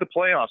team made the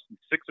playoffs in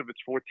 6 of its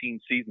 14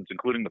 seasons,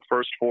 including the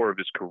first 4 of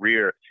his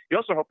career. He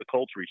also helped the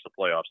Colts reach the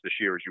playoffs this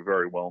year, as you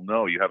very well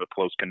know. You have a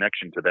close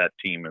connection to that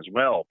team as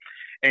well.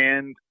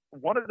 And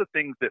one of the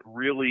things that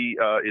really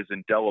is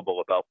indelible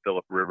about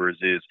Philip Rivers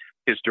is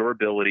his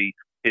durability,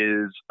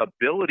 his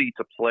ability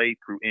to play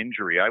through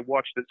injury. I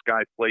watched this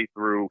guy play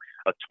through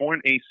a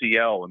torn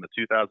ACL in the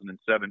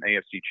 2007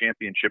 AFC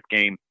Championship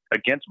game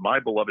against my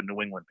beloved New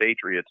England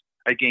Patriots.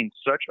 I gained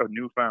such a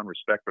newfound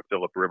respect for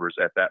Philip Rivers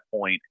at that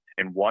point,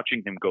 and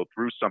watching him go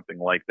through something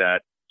like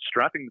that,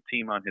 strapping the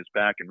team on his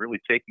back and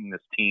really taking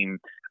this team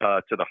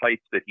to the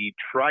heights that he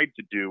tried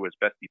to do as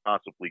best he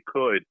possibly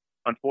could.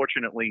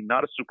 Unfortunately,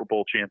 not a Super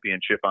Bowl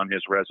championship on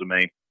his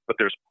resume, but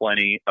there's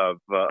plenty of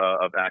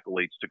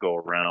accolades to go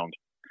around.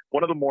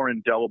 One of the more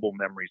indelible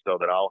memories, though,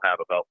 that I'll have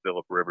about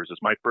Philip Rivers is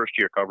my first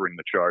year covering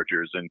the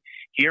Chargers and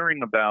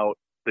hearing about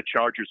the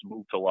Chargers'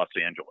 move to Los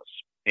Angeles.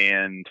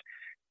 And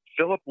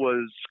Philip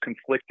was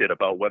conflicted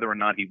about whether or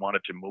not he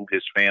wanted to move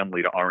his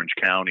family to Orange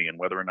County and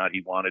whether or not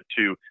he wanted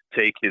to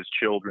take his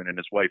children and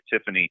his wife,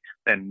 Tiffany,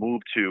 and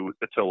move to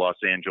Los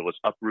Angeles,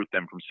 uproot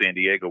them from San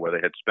Diego, where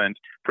they had spent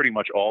pretty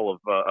much all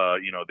of,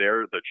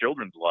 the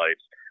children's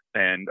lives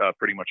and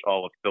pretty much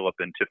all of Philip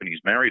and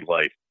Tiffany's married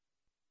life.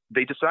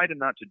 They decided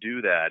not to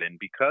do that. And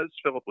because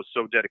Philip was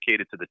so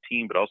dedicated to the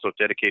team, but also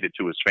dedicated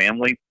to his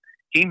family,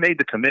 he made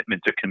the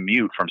commitment to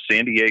commute from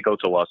San Diego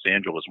to Los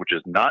Angeles, which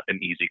is not an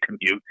easy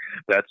commute.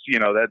 That's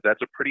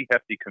a pretty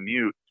hefty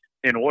commute.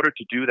 In order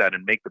to do that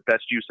and make the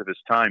best use of his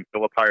time,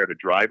 Philip hired a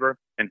driver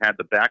and had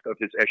the back of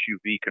his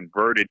SUV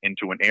converted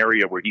into an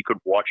area where he could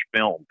watch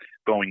film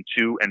going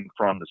to and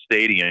from the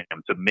stadium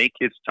to make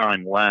his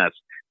time last,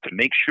 to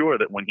make sure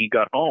that when he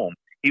got home,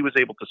 he was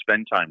able to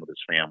spend time with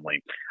his family.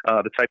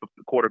 The type of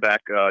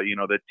quarterback,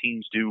 that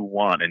teams do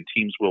want and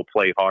teams will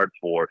play hard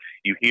for.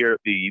 You hear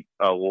the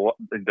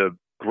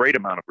great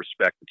amount of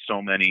respect that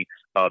so many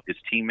of his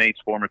teammates,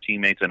 former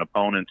teammates, and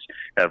opponents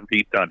have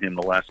heaped on him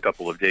the last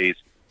couple of days.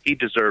 He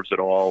deserves it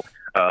all.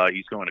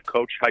 He's going to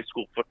coach high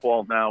school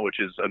football now, which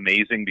is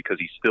amazing because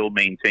he still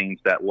maintains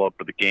that love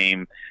for the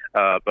game.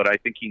 But I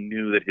think he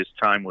knew that his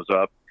time was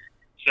up.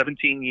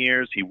 17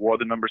 years, he wore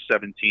the number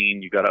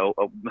 17. You got to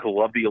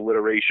love the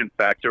alliteration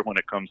factor when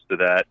it comes to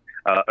that.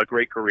 A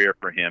great career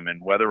for him,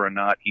 and whether or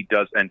not he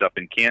does end up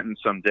in Canton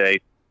someday,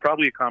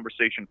 probably a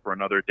conversation for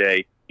another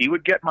day. He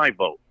would get my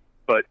vote,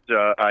 but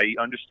I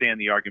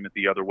understand the argument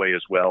the other way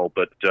as well.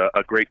 But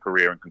a great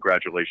career, and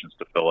congratulations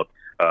to Philip.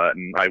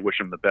 And I wish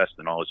him the best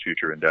in all his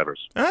future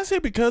endeavors. I say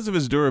because of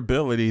his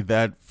durability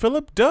that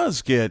Philip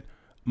does get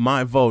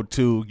my vote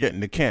to get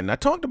into Canton. I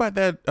talked about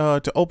that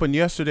to open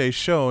yesterday's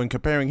show and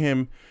comparing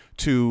him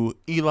to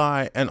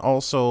Eli and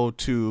also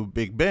to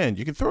Big Ben.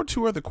 You can throw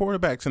 2 other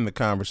quarterbacks in the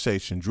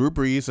conversation, Drew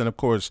Brees and, of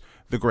course,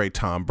 the great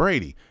Tom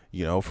Brady.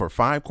 You know, for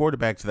 5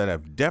 quarterbacks that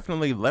have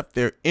definitely left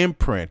their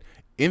imprint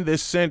in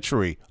this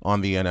century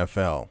on the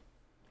NFL.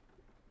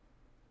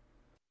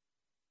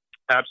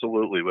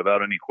 Absolutely,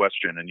 without any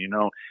question. And,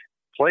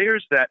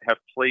 players that have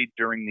played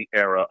during the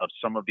era of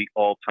some of the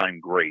all-time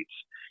greats,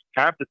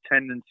 have the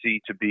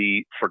tendency to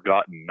be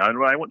forgotten. I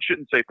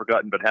shouldn't say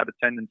forgotten, but have a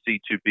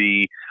tendency to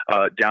be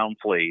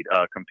downplayed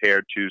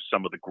compared to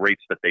some of the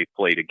greats that they've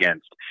played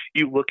against.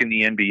 You look in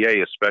the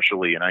NBA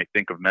especially, and I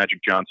think of Magic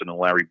Johnson and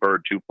Larry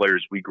Bird, two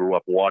players we grew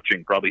up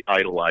watching, probably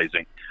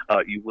idolizing.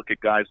 You look at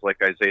guys like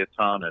Isaiah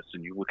Thomas,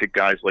 and you look at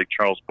guys like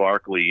Charles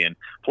Barkley, and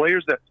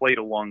players that played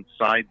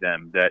alongside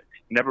them that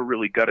never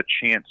really got a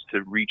chance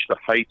to reach the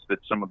heights that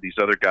some of these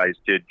other guys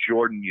did.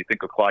 Jordan, you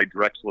think of Clyde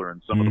Drexler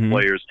and some of the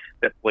players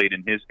that played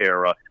in his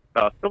era.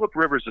 Philip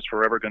Rivers is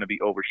forever going to be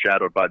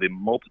overshadowed by the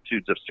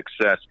multitudes of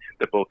success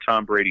that both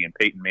Tom Brady and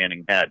Peyton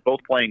Manning had,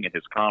 both playing in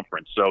his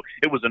conference. So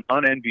it was an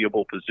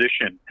unenviable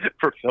position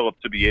for Philip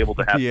to be able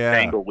to have to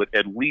tangle with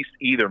at least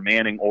either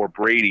Manning or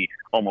Brady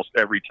almost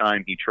every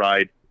time he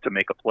tried to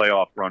make a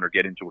playoff run or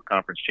get into a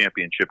conference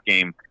championship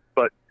game.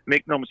 But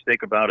make no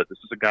mistake about it, this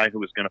is a guy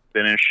who is going to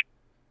finish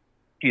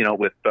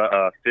with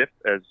fifth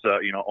as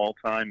all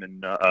time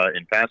in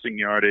passing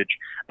yardage.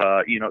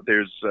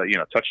 There's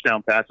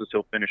touchdown passes,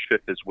 he'll finish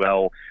fifth as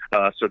well.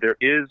 So there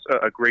is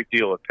a great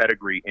deal of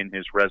pedigree in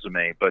his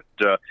resume. But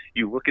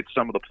you look at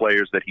some of the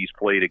players that he's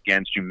played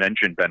against. You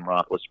mentioned Ben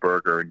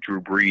Roethlisberger and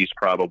Drew Brees,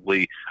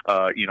 probably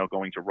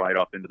going to ride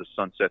off into the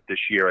sunset this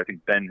year. I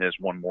think Ben has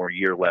one more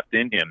year left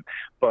in him.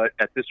 But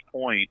at this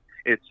point,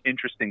 it's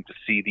interesting to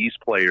see these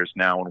players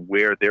now and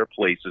where their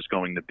place is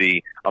going to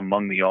be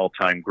among the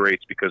all-time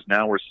greats, because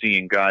now we're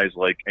seeing guys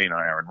like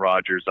Aaron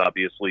Rodgers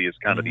obviously is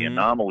kind of the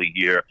anomaly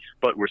here,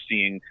 but we're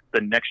seeing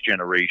the next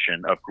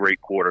generation of great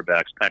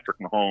quarterbacks. Patrick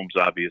Mahomes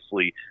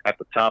obviously at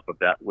the top of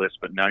that list,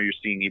 but now you're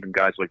seeing even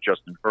guys like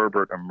Justin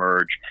Herbert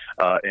emerge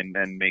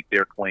and make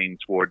their claim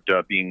toward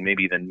being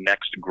maybe the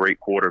next great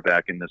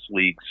quarterback in this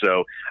league.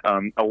 So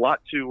a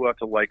lot to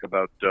like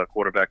about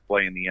quarterback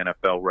play in the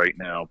NFL right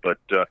now, but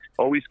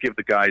always give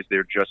the guys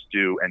their just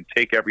due and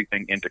take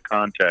everything into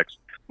context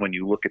when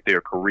you look at their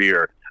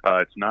career.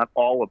 It's not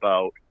all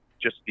about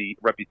just the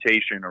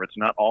reputation, or it's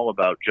not all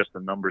about just the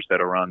numbers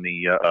that are on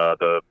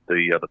the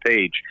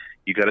page.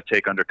 You got to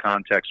take under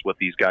context what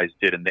these guys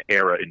did in the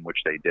era in which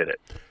they did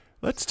it.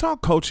 Let's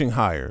talk coaching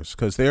hires,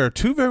 because there are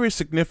two very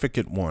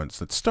significant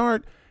ones. Let's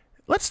start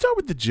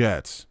with the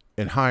Jets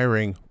in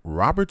hiring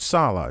Robert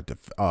Saleh,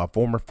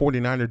 former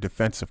 49er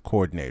defensive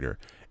coordinator.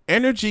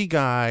 Energy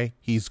guy.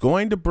 He's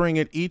going to bring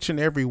it each and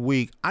every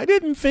week. I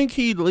didn't think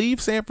he'd leave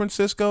San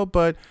Francisco,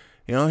 but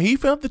he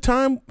felt the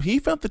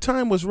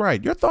time was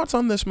right. Your thoughts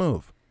on this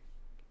move?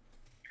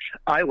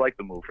 I like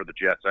the move for the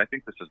Jets. I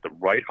think this is the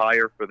right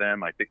hire for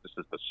them. I think this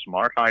is the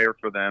smart hire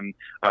for them.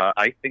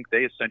 I think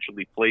they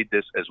essentially played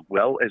this as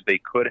well as they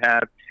could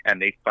have,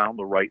 and they found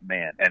the right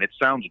man. And it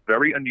sounds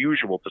very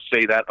unusual to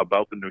say that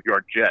about the New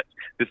York Jets.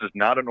 This is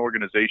not an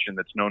organization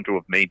that's known to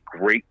have made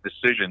great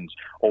decisions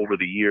over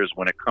the years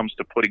when it comes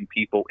to putting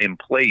people in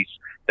place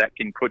that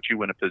can put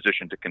you in a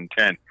position to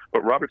contend.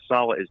 But Robert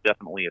Saleh is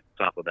definitely at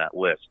the top of that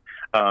list.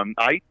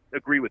 I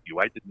agree with you.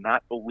 I did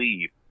not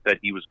believe that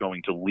he was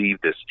going to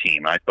leave this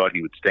team. I thought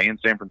he would stay in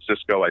San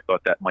Francisco. I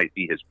thought that might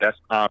be his best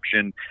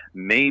option.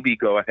 Maybe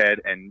go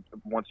ahead and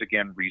once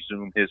again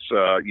resume his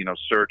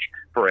search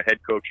for a head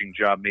coaching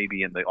job,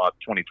 maybe in the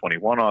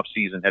 2021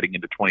 offseason, heading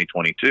into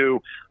 2022.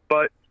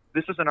 But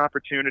this is an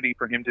opportunity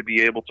for him to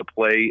be able to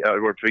play,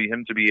 or for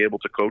him to be able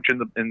to coach in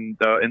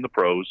the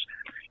pros.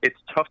 It's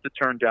tough to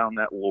turn down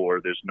that lure.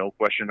 There's no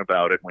question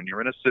about it. When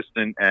you're an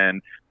assistant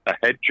and a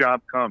head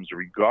job comes,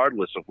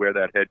 regardless of where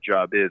that head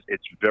job is,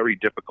 it's very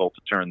difficult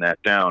to turn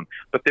that down.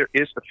 But there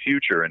is the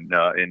future in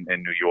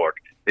New York.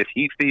 If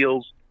he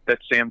feels that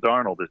Sam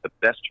Darnold is the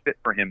best fit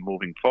for him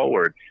moving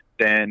forward,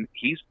 then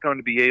he's going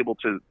to be able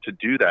to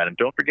do that. And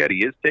don't forget,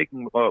 he is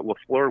taking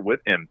LaFleur with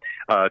him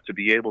to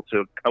be able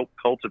to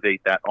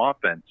cultivate that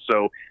offense.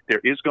 So there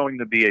is going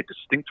to be a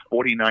distinct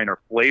 49er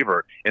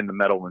flavor in the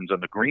Meadowlands, on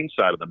the green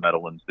side of the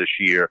Meadowlands this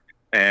year.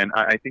 And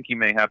I think he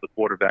may have the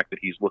quarterback that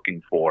he's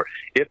looking for.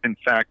 If, in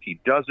fact, he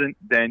doesn't,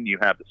 then you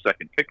have the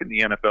second pick in the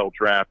NFL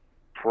draft,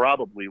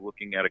 probably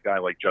looking at a guy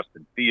like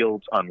Justin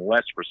Fields,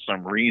 unless for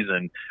some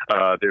reason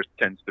there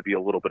tends to be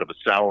a little bit of a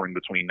souring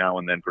between now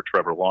and then for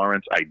Trevor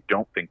Lawrence. I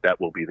don't think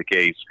that will be the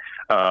case.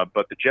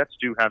 But the Jets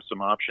do have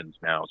some options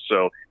now.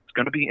 So it's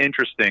going to be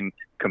interesting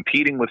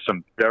competing with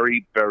some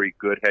very, very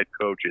good head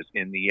coaches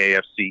in the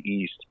AFC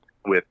East,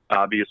 with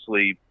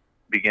obviously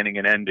beginning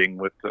and ending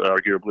with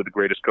arguably the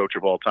greatest coach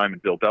of all time in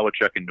Bill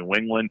Belichick in New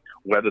England.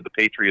 Whether the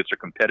Patriots are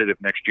competitive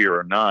next year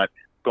or not,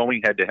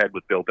 going head-to-head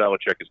with Bill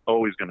Belichick is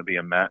always going to be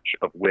a match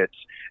of wits,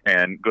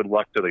 and good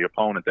luck to the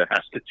opponent that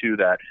has to do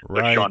that.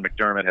 Right. But Sean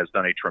McDermott has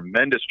done a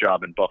tremendous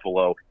job in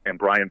Buffalo, and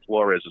Brian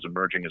Flores is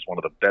emerging as one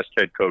of the best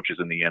head coaches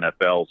in the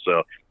NFL. So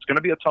it's going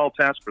to be a tall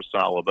task for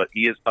Saleh, but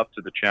he is up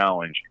to the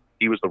challenge.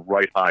 He was the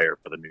right hire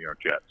for the New York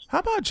Jets. How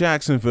about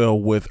Jacksonville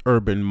with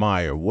Urban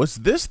Meyer? Was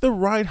this the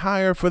right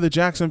hire for the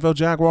Jacksonville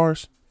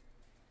Jaguars?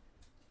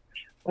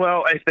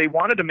 Well, if they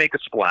wanted to make a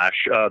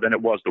splash, then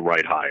it was the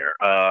right hire.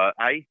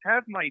 I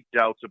have my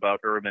doubts about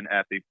Urban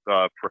at the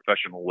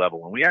professional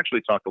level, and we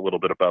actually talked a little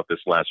bit about this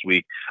last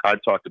week. I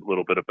talked a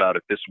little bit about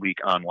it this week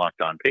on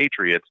Locked On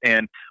Patriots.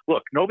 And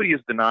look, nobody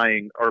is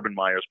denying Urban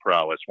Meyer's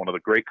prowess, one of the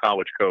great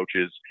college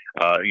coaches.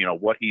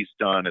 What he's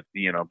done at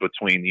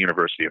between the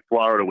University of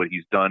Florida, what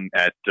he's done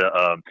at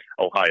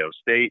Ohio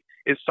State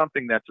is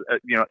something that's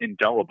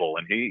indelible,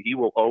 and he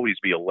will always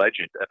be a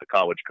legend at the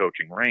college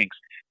coaching ranks.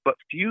 But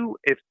few,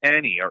 if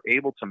any, are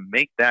able to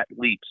make that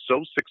leap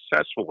so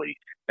successfully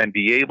and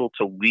be able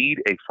to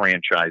lead a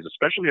franchise,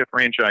 especially a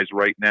franchise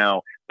right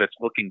now that's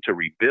looking to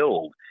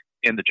rebuild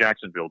in the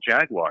Jacksonville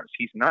Jaguars.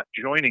 He's not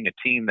joining a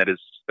team that is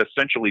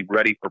essentially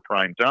ready for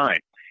prime time.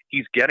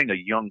 He's getting a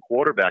young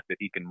quarterback that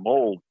he can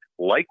mold,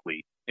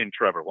 likely in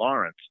Trevor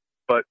Lawrence.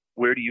 But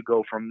where do you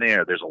go from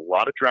there? There's a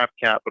lot of draft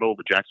capital.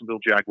 The Jacksonville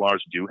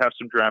Jaguars do have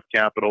some draft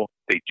capital.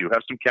 They do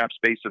have some cap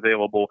space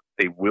available.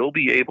 They will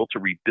be able to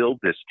rebuild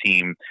this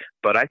team.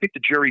 But I think the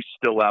jury's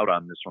still out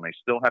on this one. I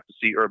still have to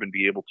see Urban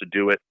be able to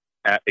do it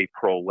at a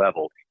pro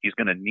level. He's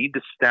going to need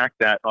to stack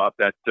that up,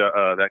 that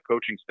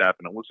coaching staff,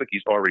 and it looks like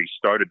he's already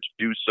started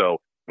to do so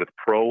with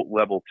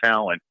pro-level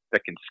talent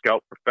that can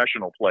scout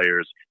professional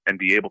players and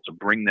be able to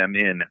bring them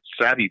in,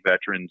 savvy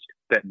veterans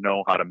that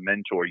know how to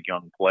mentor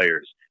young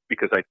players.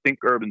 Because I think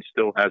Urban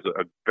still has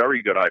a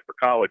very good eye for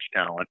college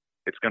talent.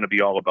 It's going to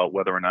be all about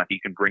whether or not he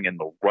can bring in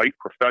the right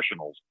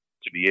professionals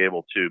to be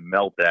able to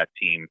meld that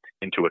team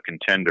into a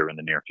contender in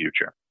the near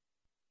future.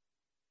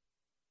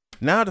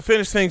 Now to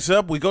finish things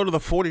up, we go to the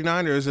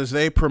 49ers as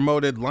they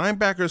promoted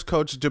linebackers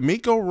coach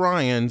DeMeco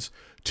Ryans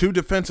to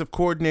defensive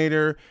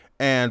coordinator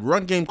and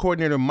run game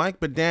coordinator Mike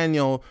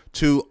McDaniel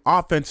to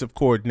offensive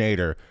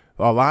coordinator.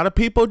 A lot of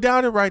people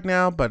doubt it right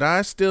now, but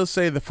I still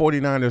say the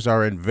 49ers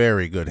are in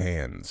very good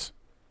hands.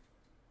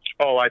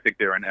 Oh, I think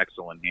they're in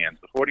excellent hands.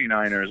 The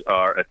 49ers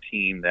are a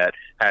team that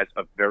has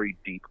a very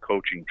deep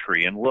coaching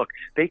tree. And look,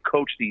 they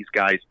coach these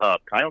guys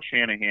up. Kyle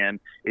Shanahan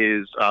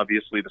is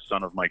obviously the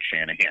son of Mike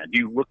Shanahan.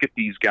 You look at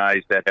these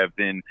guys that have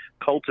been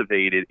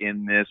cultivated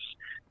in this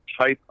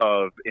type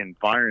of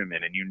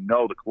environment, and you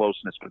know the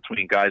closeness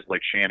between guys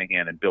like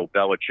Shanahan and Bill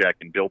Belichick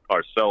and Bill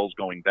Parcells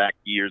going back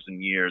years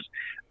and years,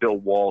 Bill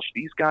Walsh.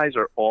 These guys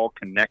are all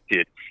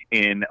connected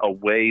in a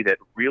way that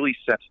really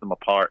sets them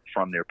apart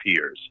from their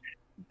peers.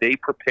 They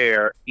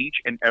prepare each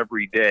and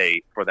every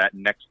day for that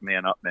next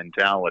man up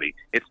mentality.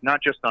 It's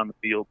not just on the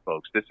field,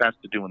 folks. This has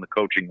to do in the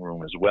coaching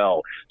room as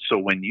well. So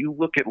when you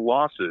look at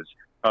losses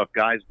of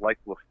guys like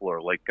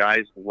LaFleur, like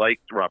guys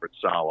like Robert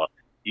Saleh,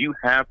 you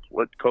have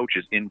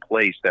coaches in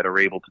place that are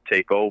able to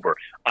take over.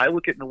 I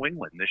look at New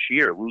England this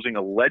year, losing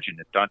a legend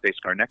at Dante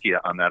Scarnecchia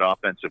on that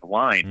offensive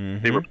line.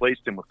 Mm-hmm. They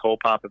replaced him with Cole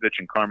Popovich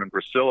and Carmen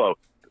Brasillo.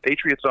 The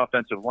Patriots'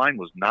 offensive line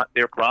was not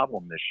their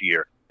problem this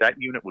year. That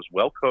unit was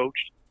well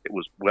coached. It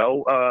was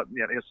well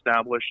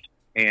established,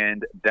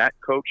 and that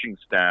coaching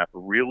staff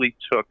really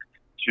took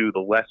to the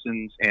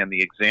lessons and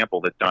the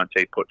example that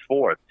Dante put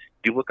forth.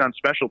 You look on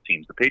special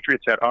teams. The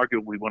Patriots had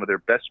arguably one of their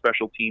best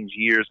special teams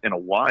years in a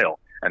while,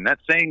 and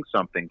that's saying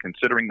something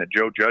considering that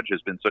Joe Judge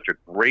has been such a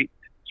great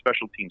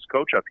special teams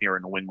coach up here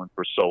in New England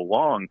for so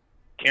long.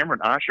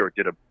 Cameron Osher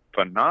did a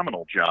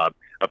phenomenal job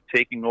of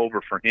taking over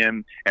for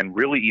him and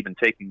really even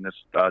taking this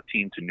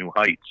team to new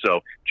heights. So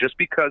just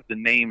because the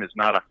name is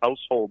not a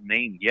household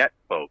name yet,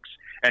 folks,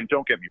 and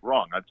don't get me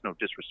wrong, that's no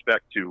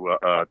disrespect to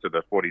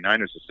the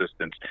 49ers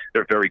assistants.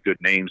 They're very good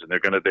names, and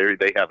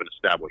they have an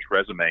established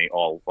resume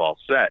all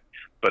set.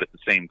 But at the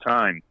same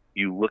time,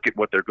 you look at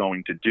what they're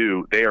going to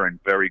do, they are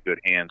in very good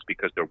hands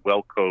because they're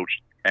well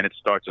coached, and it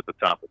starts at the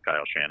top with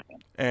Kyle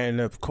Shanahan.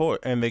 And of course,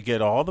 and they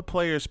get all the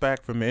players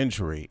back from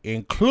injury,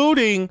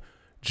 including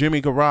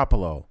Jimmy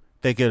Garoppolo.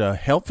 They get a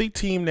healthy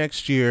team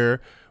next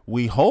year.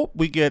 We hope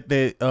we get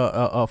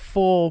a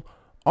full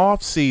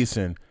off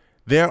season.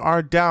 There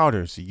are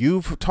doubters.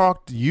 You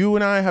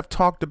and I have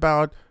talked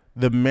about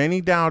the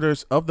many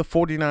doubters of the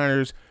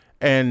 49ers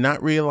and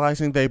not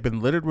realizing they've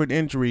been littered with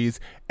injuries.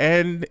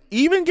 And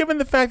even given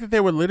the fact that they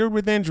were littered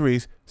with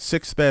injuries,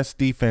 sixth best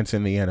defense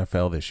in the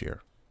NFL this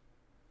year.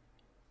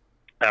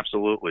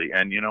 Absolutely.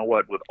 And you know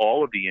what? With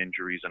all of the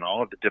injuries and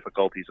all of the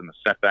difficulties and the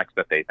setbacks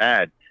that they've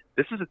had,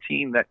 this is a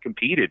team that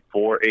competed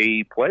for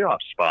a playoff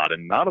spot,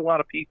 and not a lot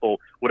of people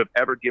would have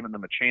ever given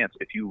them a chance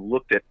if you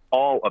looked at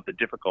all of the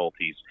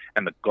difficulties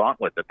and the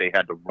gauntlet that they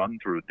had to run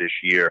through this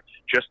year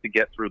just to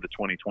get through the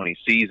 2020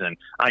 season.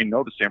 I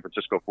know the San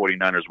Francisco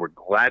 49ers were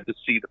glad to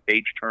see the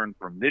page turn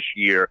from this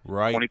year.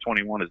 Right.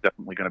 2021 is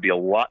definitely going to be a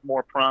lot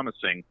more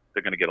promising.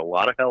 They're going to get a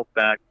lot of health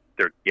back.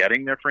 They're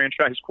getting their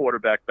franchise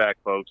quarterback back,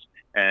 folks,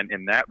 and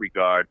in that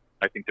regard,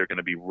 I think they're going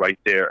to be right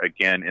there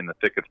again in the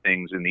thick of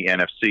things in the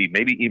NFC,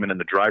 maybe even in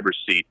the driver's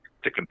seat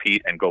to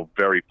compete and go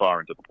very far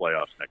into the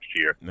playoffs next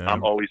year. No.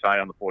 I'm always high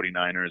on the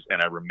 49ers,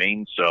 and I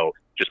remain so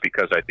just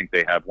because I think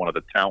they have one of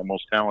the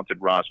most talented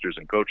rosters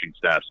and coaching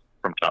staffs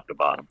from top to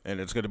bottom. And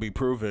it's going to be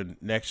proven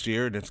next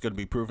year, and it's going to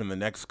be proven the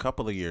next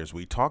couple of years.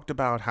 We talked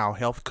about how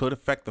health could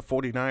affect the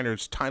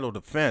 49ers' title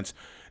defense.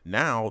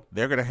 Now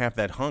they're going to have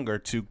that hunger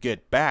to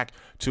get back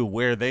to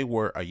where they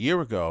were a year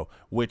ago,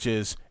 which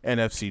is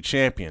NFC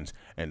champions.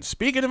 And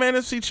speaking of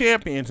NFC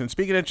champions and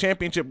speaking of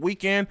championship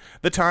weekend,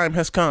 the time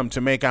has come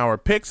to make our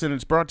picks, and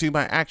it's brought to you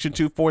by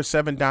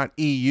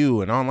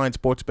Action247.eu, an online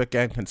sportsbook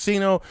and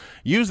casino.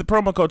 Use the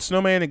promo code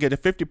Snowman and get a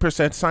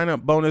 50%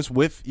 sign-up bonus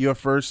with your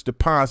first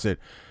deposit.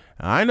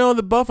 I know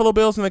the Buffalo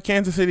Bills and the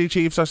Kansas City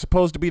Chiefs are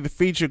supposed to be the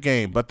feature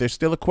game, but there's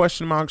still a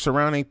question mark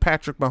surrounding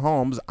Patrick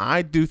Mahomes.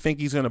 I do think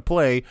he's going to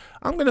play.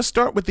 I'm going to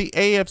start with the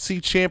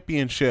AFC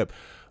Championship.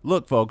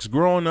 Look, folks,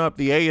 growing up,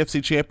 the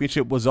AFC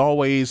Championship was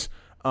always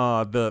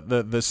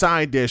the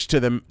side dish to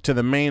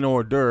the main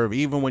hors d'oeuvre.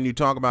 Even when you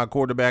talk about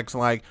quarterbacks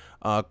like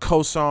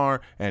Kosar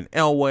and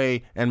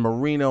Elway and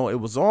Marino, it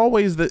was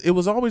always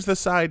the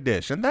side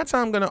dish. And that's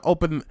how I'm going to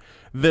open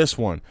this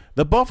one.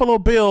 The Buffalo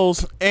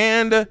Bills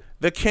and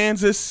the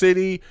Kansas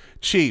City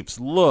Chiefs.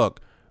 Look,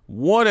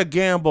 what a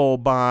gamble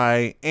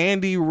by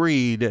Andy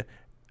Reid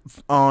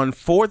on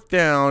fourth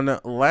down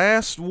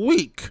last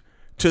week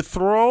to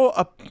throw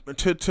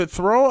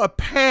a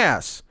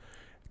pass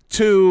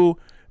to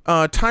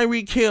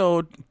Tyreek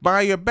Hill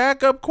by your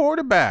backup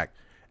quarterback,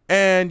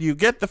 and you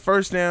get the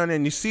first down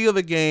and you seal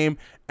the game,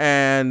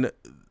 and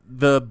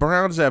the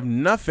Browns have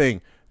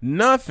nothing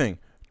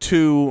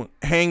to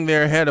hang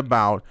their head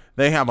about.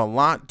 They have a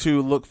lot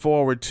to look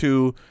forward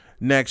to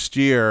next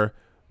year,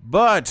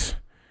 but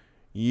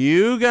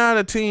you got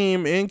a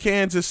team in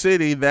Kansas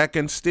City that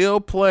can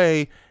still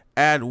play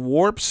at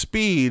warp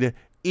speed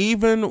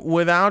even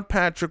without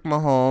Patrick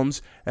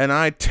Mahomes, and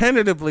I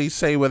tentatively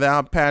say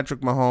without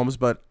Patrick Mahomes,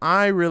 but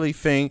I really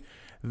think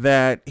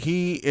that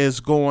he is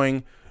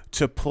going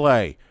to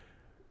play.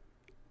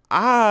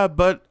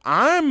 But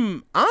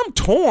I'm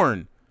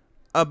torn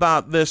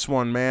about this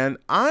one, man.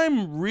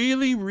 I'm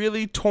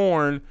really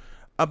torn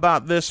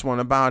about this one,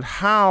 about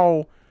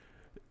how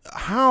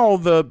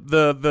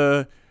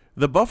the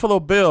Buffalo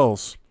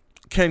Bills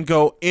can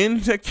go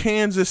into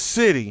Kansas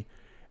City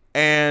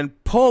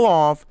and pull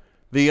off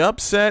the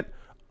upset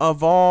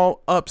of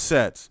all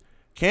upsets.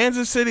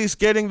 Kansas City's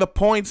getting the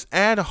points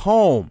at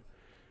home.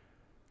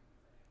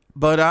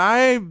 But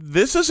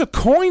this is a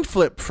coin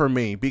flip for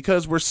me,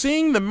 because we're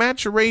seeing the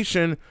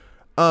maturation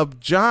of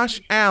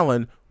Josh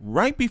Allen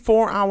right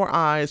before our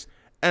eyes.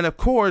 And of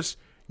course,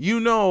 you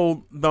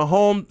know the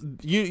home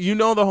team. You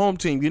know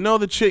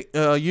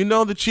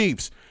the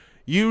Chiefs.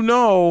 You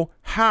know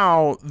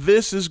how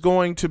this is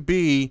going to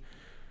be.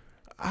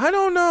 I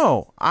don't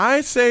know.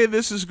 I say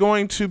this is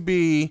going to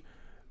be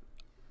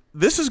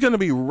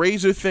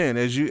razor thin,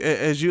 as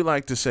you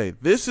like to say.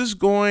 This is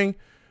going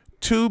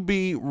to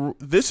be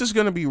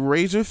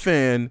razor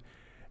thin,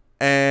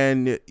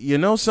 and you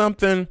know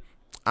something,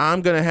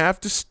 I'm gonna have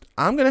to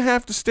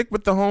stick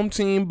with the home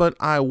team. But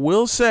I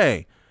will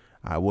say,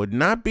 I would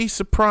not be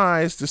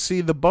surprised to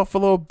see the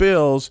Buffalo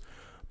Bills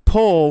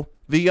pull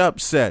the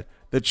upset.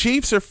 The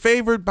Chiefs are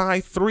favored by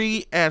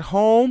 3 at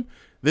home.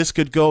 This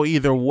could go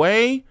either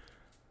way.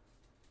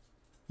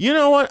 You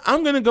know what?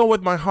 I'm gonna go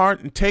with my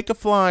heart and take a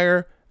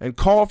flyer and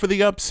call for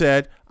the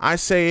upset. I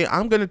say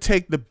I'm going to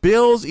take the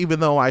Bills, even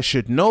though I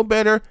should know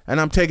better,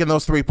 and I'm taking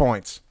those 3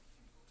 points.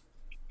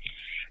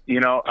 You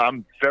know,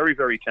 I'm very,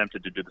 very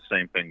tempted to do the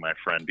same thing, my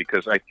friend,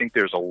 because I think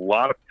there's a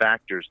lot of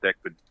factors that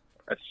could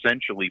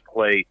essentially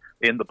play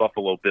in the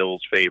Buffalo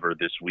Bills' favor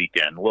this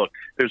weekend. Look,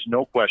 there's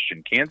no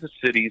question Kansas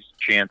City's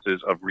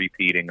chances of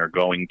repeating are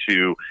going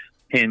to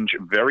hinge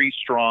very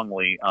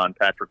strongly on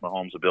Patrick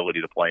Mahomes'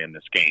 ability to play in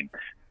this game.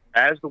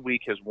 As the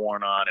week has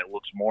worn on, it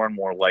looks more and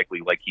more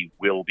likely like he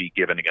will be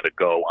giving it a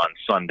go on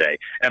Sunday.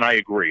 And I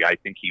agree. I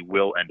think he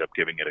will end up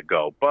giving it a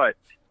go. But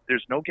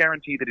there's no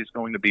guarantee that he's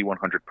going to be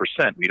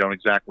 100%. We don't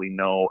exactly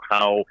know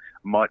how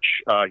much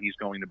he's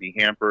going to be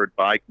hampered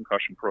by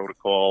concussion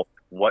protocol,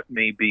 what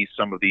may be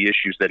some of the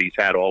issues that he's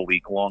had all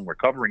week long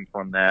recovering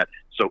from that.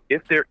 So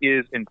if there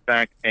is, in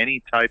fact,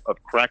 any type of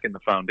crack in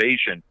the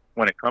foundation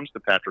when it comes to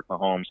Patrick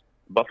Mahomes,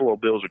 Buffalo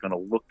Bills are going to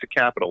look to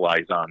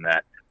capitalize on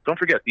that. Don't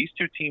forget, these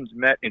two teams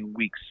met in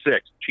Week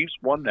 6. Chiefs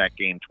won that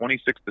game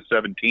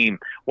 26-17.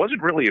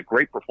 Wasn't really a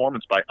great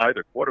performance by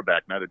either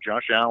quarterback. Neither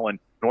Josh Allen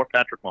nor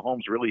Patrick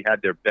Mahomes really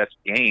had their best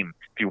game.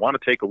 If you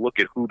want to take a look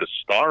at who the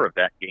star of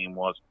that game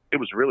was, it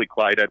was really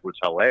Clyde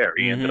Edwards-Helaire.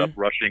 He ended up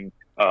rushing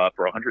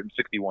for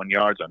 161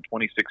 yards on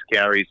 26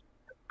 carries.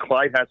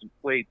 Clyde hasn't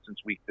played since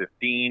Week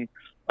 15.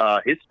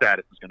 His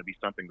status is going to be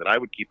something that I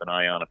would keep an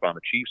eye on if I'm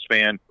a Chiefs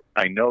fan.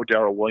 I know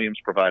Darrell Williams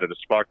provided a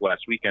spark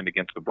last weekend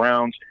against the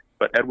Browns,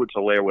 but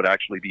Edwards-Helaire would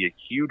actually be a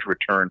huge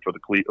return for the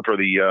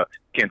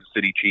Kansas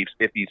City Chiefs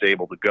if he's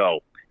able to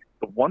go.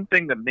 The one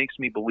thing that makes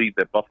me believe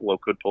that Buffalo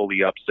could pull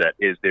the upset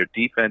is their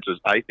defense is,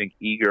 I think,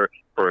 eager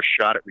for a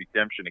shot at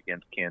redemption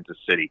against Kansas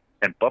City.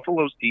 And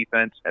Buffalo's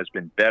defense has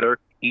been better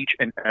each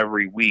and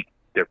every week.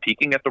 They're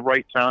peaking at the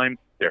right time.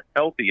 They're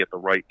healthy at the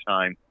right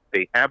time.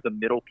 They have the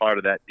middle part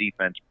of that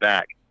defense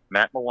back.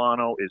 Matt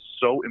Milano is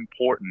so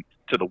important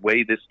to the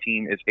way this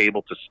team is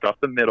able to stuff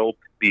the middle,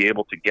 be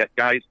able to get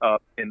guys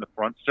up in the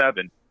front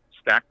seven,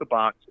 stack the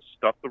box,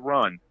 stuff the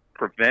run,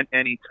 prevent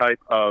any type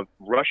of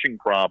rushing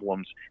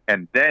problems,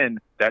 and then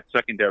that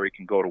secondary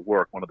can go to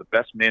work. One of the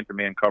best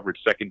man-to-man coverage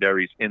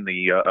secondaries in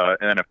the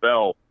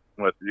NFL.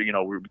 With, we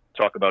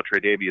talk about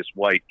Tre'Davious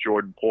White,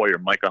 Jordan Poyer,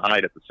 Micah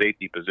Hyde at the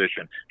safety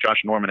position,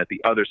 Josh Norman at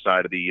the other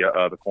side of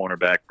the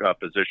cornerback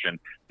position.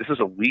 This is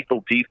a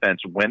lethal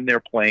defense when they're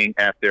playing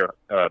at their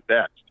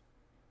best.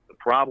 The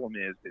problem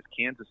is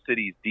Kansas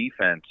City's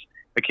offense,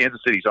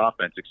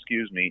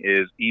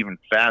 is even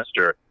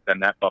faster than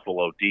that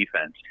Buffalo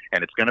defense.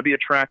 And it's going to be a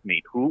track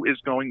meet. Who is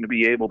going to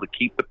be able to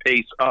keep the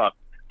pace up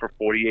for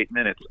 48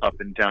 minutes up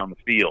and down the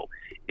field?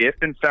 If,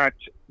 in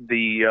fact,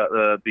 the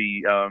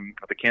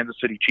Kansas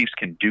City Chiefs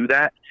can do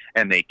that,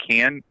 and they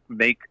can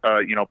make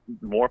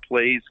more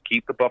plays,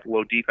 keep the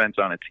Buffalo defense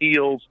on its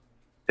heels,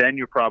 then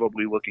you're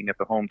probably looking at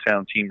the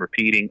hometown team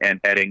repeating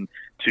and heading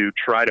to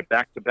try to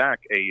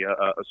back-to-back a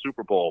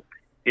Super Bowl.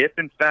 If,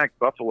 in fact,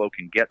 Buffalo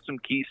can get some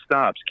key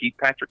stops, keep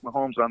Patrick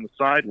Mahomes on the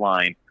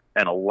sideline,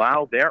 and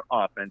allow their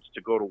offense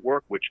to go to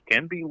work, which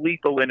can be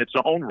lethal in its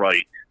own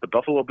right. The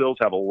Buffalo Bills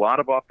have a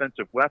lot of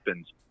offensive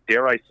weapons.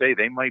 Dare I say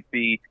they might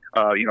be,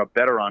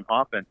 better on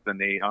offense than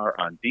they are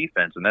on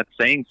defense, and that's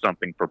saying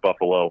something for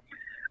Buffalo.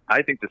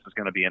 I think this is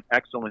going to be an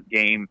excellent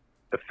game.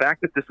 The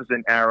fact that this is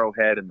in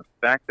Arrowhead and the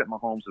fact that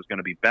Mahomes is going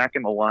to be back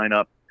in the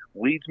lineup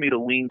leads me to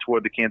lean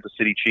toward the Kansas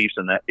City Chiefs,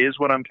 and that is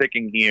what I'm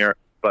picking here.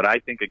 But I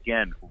think,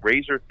 again,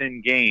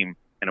 razor-thin game,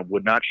 and it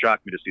would not shock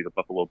me to see the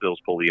Buffalo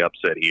Bills pull the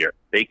upset here.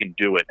 They can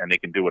do it, and they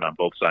can do it on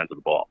both sides of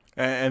the ball.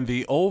 And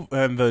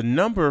the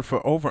number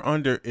for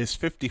over-under is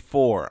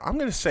 54. I'm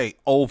going to say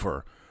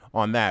over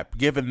on that,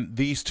 given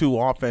these two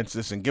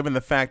offenses and given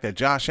the fact that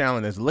Josh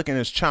Allen is licking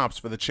his chops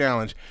for the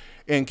challenge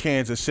in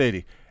Kansas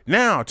City.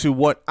 Now to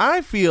what I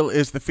feel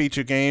is the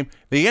feature game,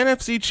 the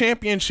NFC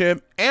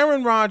Championship,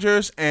 Aaron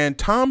Rodgers and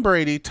Tom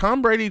Brady.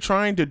 Tom Brady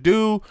trying to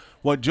do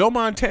what Joe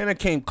Montana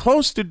came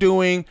close to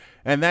doing,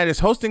 and that is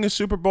hosting a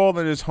Super Bowl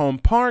in his home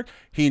park.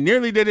 He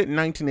nearly did it in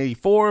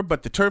 1984,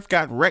 but the turf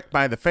got wrecked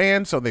by the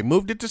fans, so they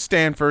moved it to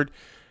Stanford.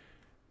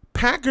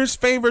 Packers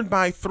favored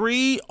by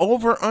 3.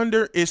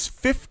 Over-under is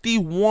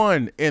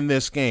 51 in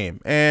this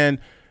game. And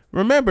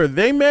remember,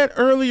 they met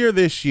earlier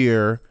this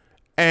year,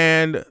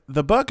 and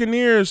the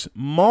Buccaneers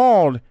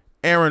mauled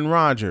Aaron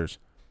Rodgers.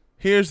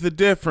 Here's the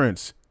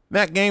difference.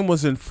 That game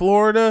was in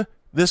Florida.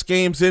 This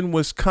game's in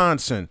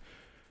Wisconsin.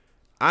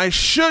 I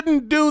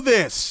shouldn't do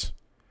this,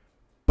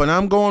 but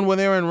I'm going with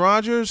Aaron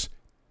Rodgers,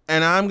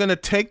 and I'm going to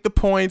take the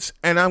points,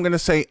 and I'm going to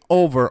say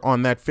over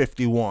on that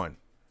 51.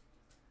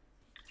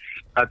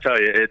 I'll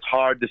tell you, it's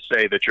hard to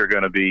say that you're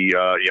going to be,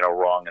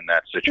 wrong in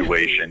that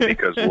situation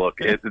because, look,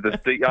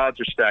 the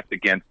odds are stacked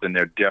against, and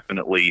they're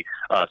definitely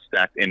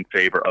stacked in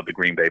favor of the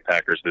Green Bay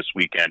Packers this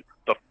weekend.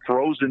 The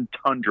frozen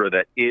tundra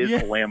that is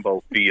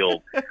Lambeau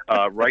Field.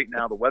 Right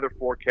now, the weather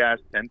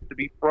forecast tends to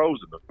be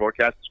frozen. The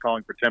forecast is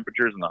calling for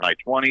temperatures in the high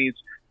 20s,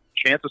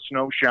 chance of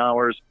snow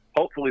showers.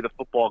 Hopefully the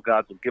football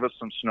gods will give us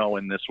some snow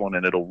in this one,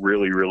 and it'll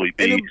really, really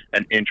be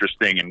an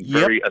interesting and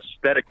very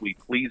aesthetically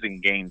pleasing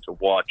game to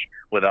watch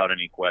without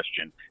any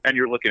question. And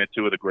you're looking at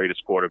two of the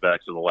greatest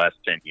quarterbacks of the last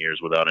 10 years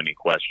without any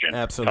question.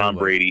 Absolutely. Tom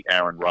Brady,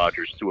 Aaron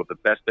Rodgers, two of the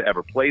best to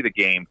ever play the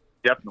game,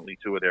 definitely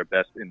two of their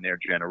best in their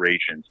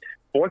generations.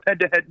 Fourth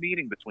head-to-head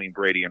meeting between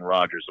Brady and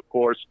Rodgers. Of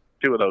course,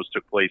 two of those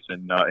took place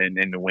in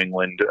New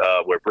England,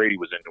 where Brady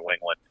was in New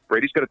England.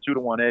 Brady's got a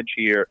 2-1 edge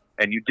here,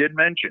 and you did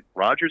mention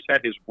Rodgers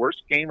had his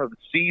worst game of the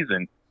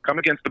season come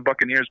against the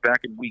Buccaneers back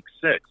in Week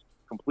 6.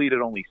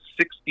 Completed only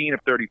 16 of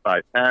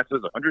 35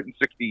 passes,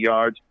 160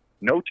 yards,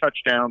 no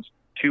touchdowns,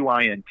 2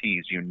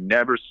 INTs. You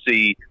never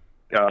see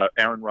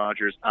Aaron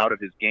Rodgers out of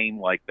his game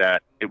like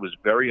that. It was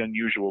very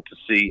unusual to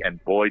see,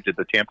 and boy, did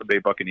the Tampa Bay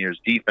Buccaneers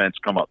defense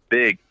come up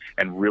big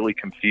and really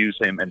confuse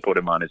him and put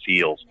him on his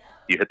heels.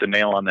 You hit the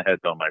nail on the head,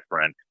 though, my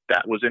friend.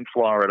 That was in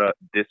Florida.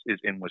 This is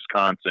in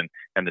Wisconsin,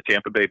 and the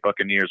Tampa Bay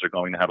Buccaneers are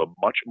going to have a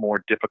much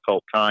more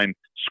difficult time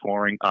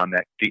scoring on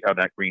that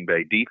Green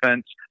Bay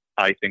defense.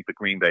 I think the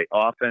Green Bay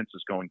offense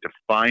is going to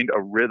find a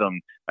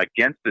rhythm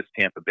against this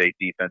Tampa Bay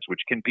defense,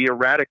 which can be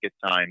erratic at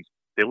times.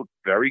 They look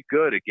very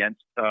good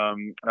against,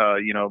 Drew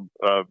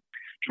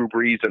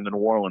Brees and the New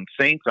Orleans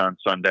Saints on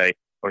Sunday,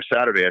 or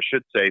Saturday, I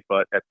should say.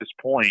 But at this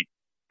point,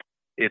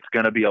 it's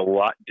going to be a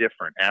lot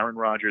different. Aaron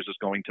Rodgers is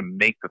going to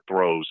make the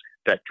throws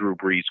that Drew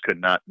Brees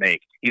could not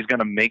make. He's going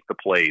to make the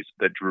plays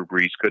that Drew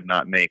Brees could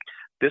not make.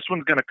 This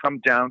one's going to come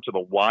down to the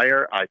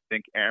wire. I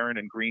think Aaron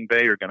and Green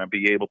Bay are going to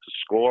be able to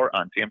score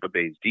on Tampa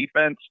Bay's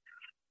defense.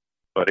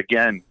 But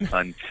again,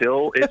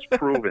 until it's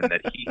proven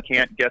that he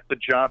can't get the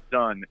job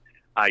done,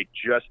 I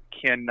just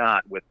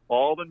cannot, with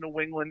all the New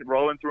England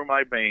rolling through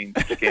my veins,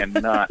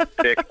 cannot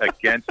pick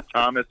against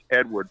Thomas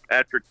Edward,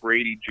 Patrick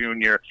Brady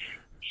Jr.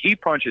 He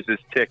punches his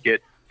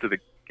ticket to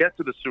get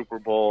to the Super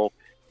Bowl,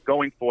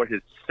 going for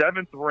his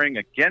 7th ring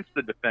against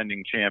the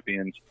defending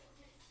champions.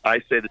 I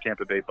say the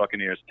Tampa Bay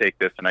Buccaneers take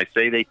this, and I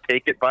say they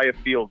take it by a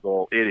field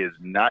goal. It is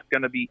not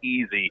going to be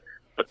easy,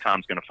 but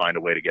Tom's going to find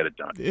a way to get it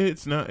done.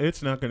 It's not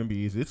going to be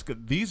easy.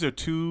 These are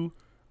two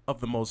of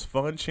the most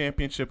fun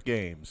championship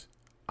games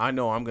I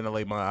know I'm going to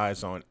lay my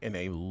eyes on in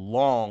a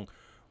long,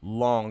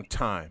 long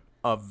time,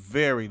 a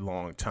very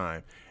long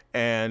time.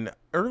 And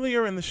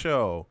earlier in the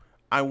show,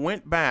 I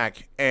went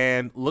back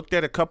and looked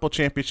at a couple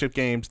championship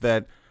games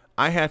that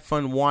I had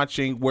fun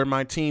watching where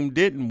my team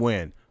didn't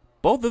win.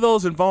 Both of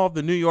those involved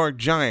the New York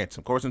Giants.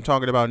 Of course, I'm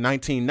talking about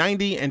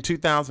 1990 and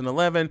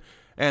 2011.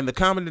 And the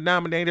common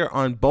denominator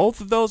on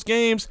both of those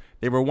games,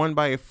 they were won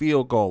by a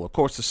field goal. Of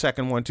course, the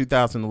second one,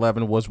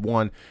 2011, was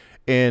won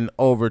in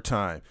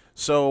overtime.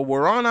 So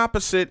we're on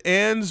opposite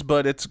ends,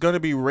 but it's going to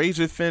be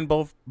razor thin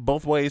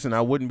both ways, and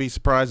I wouldn't be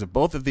surprised if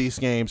both of these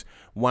games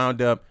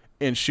wound up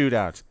in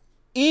shootouts.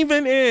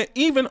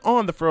 Even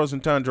on the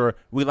frozen tundra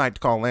we like to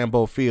call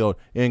Lambeau Field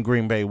in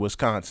Green Bay,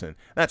 Wisconsin.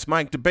 That's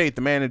Mike D'Abate,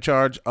 the man in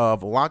charge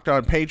of Locked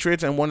On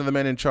Patriots and one of the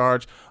men in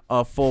charge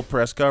of Full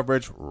Press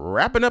Coverage,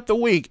 wrapping up the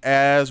week,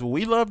 as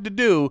we love to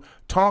do,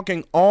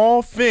 talking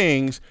all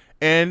things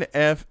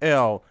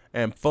NFL.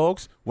 And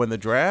folks, when the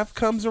draft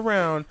comes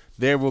around,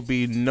 there will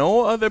be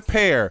no other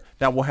pair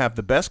that will have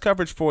the best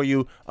coverage for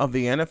you of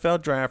the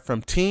NFL draft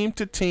from team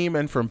to team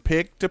and from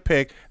pick to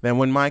pick than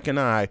when Mike and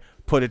I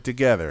put it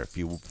together. If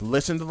you've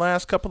listened the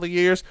last couple of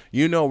years,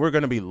 you know we're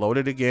going to be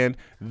loaded again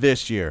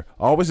this year.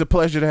 Always a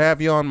pleasure to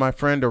have you on, my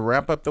friend, to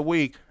wrap up the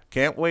week.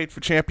 Can't wait for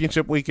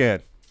championship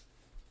weekend.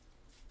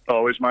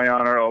 Always my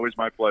honor, always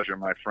my pleasure,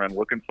 my friend.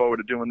 Looking forward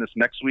to doing this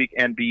next week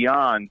and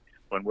beyond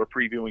when we're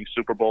previewing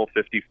Super Bowl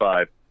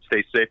 55.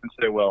 Stay safe and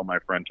stay well, my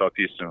friend. Talk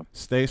to you soon.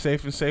 Stay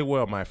safe and stay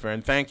well, my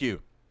friend. Thank you.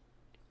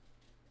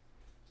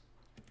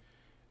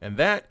 And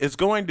that is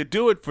going to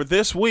do it for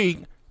this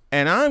week.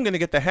 And I'm going to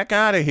get the heck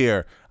out of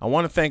here. I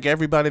want to thank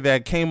everybody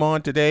that came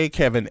on today.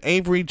 Kevin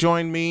Avery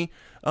joined me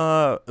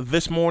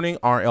this morning,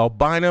 R.L.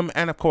 Bynum,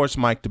 and, of course,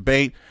 Mike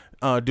D'Abate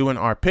doing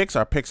our picks.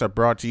 Our picks are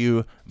brought to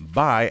you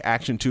by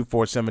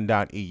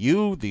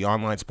Action247.eu, the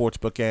online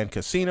sportsbook and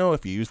casino.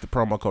 If you use the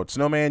promo code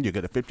Snowman, you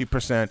get a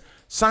 50%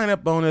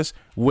 sign-up bonus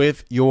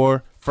with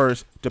your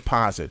first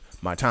deposit.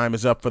 My time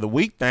is up for the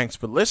week. Thanks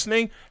for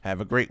listening. Have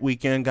a great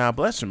weekend. God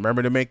bless.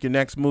 Remember to make your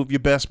next move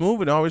your best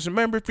move. And always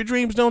remember, if your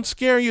dreams don't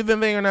scare you, then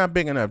they are not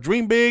big enough.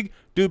 Dream big,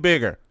 do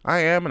bigger. I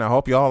am, and I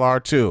hope you all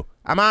are too.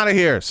 I'm out of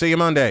here. See you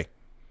Monday.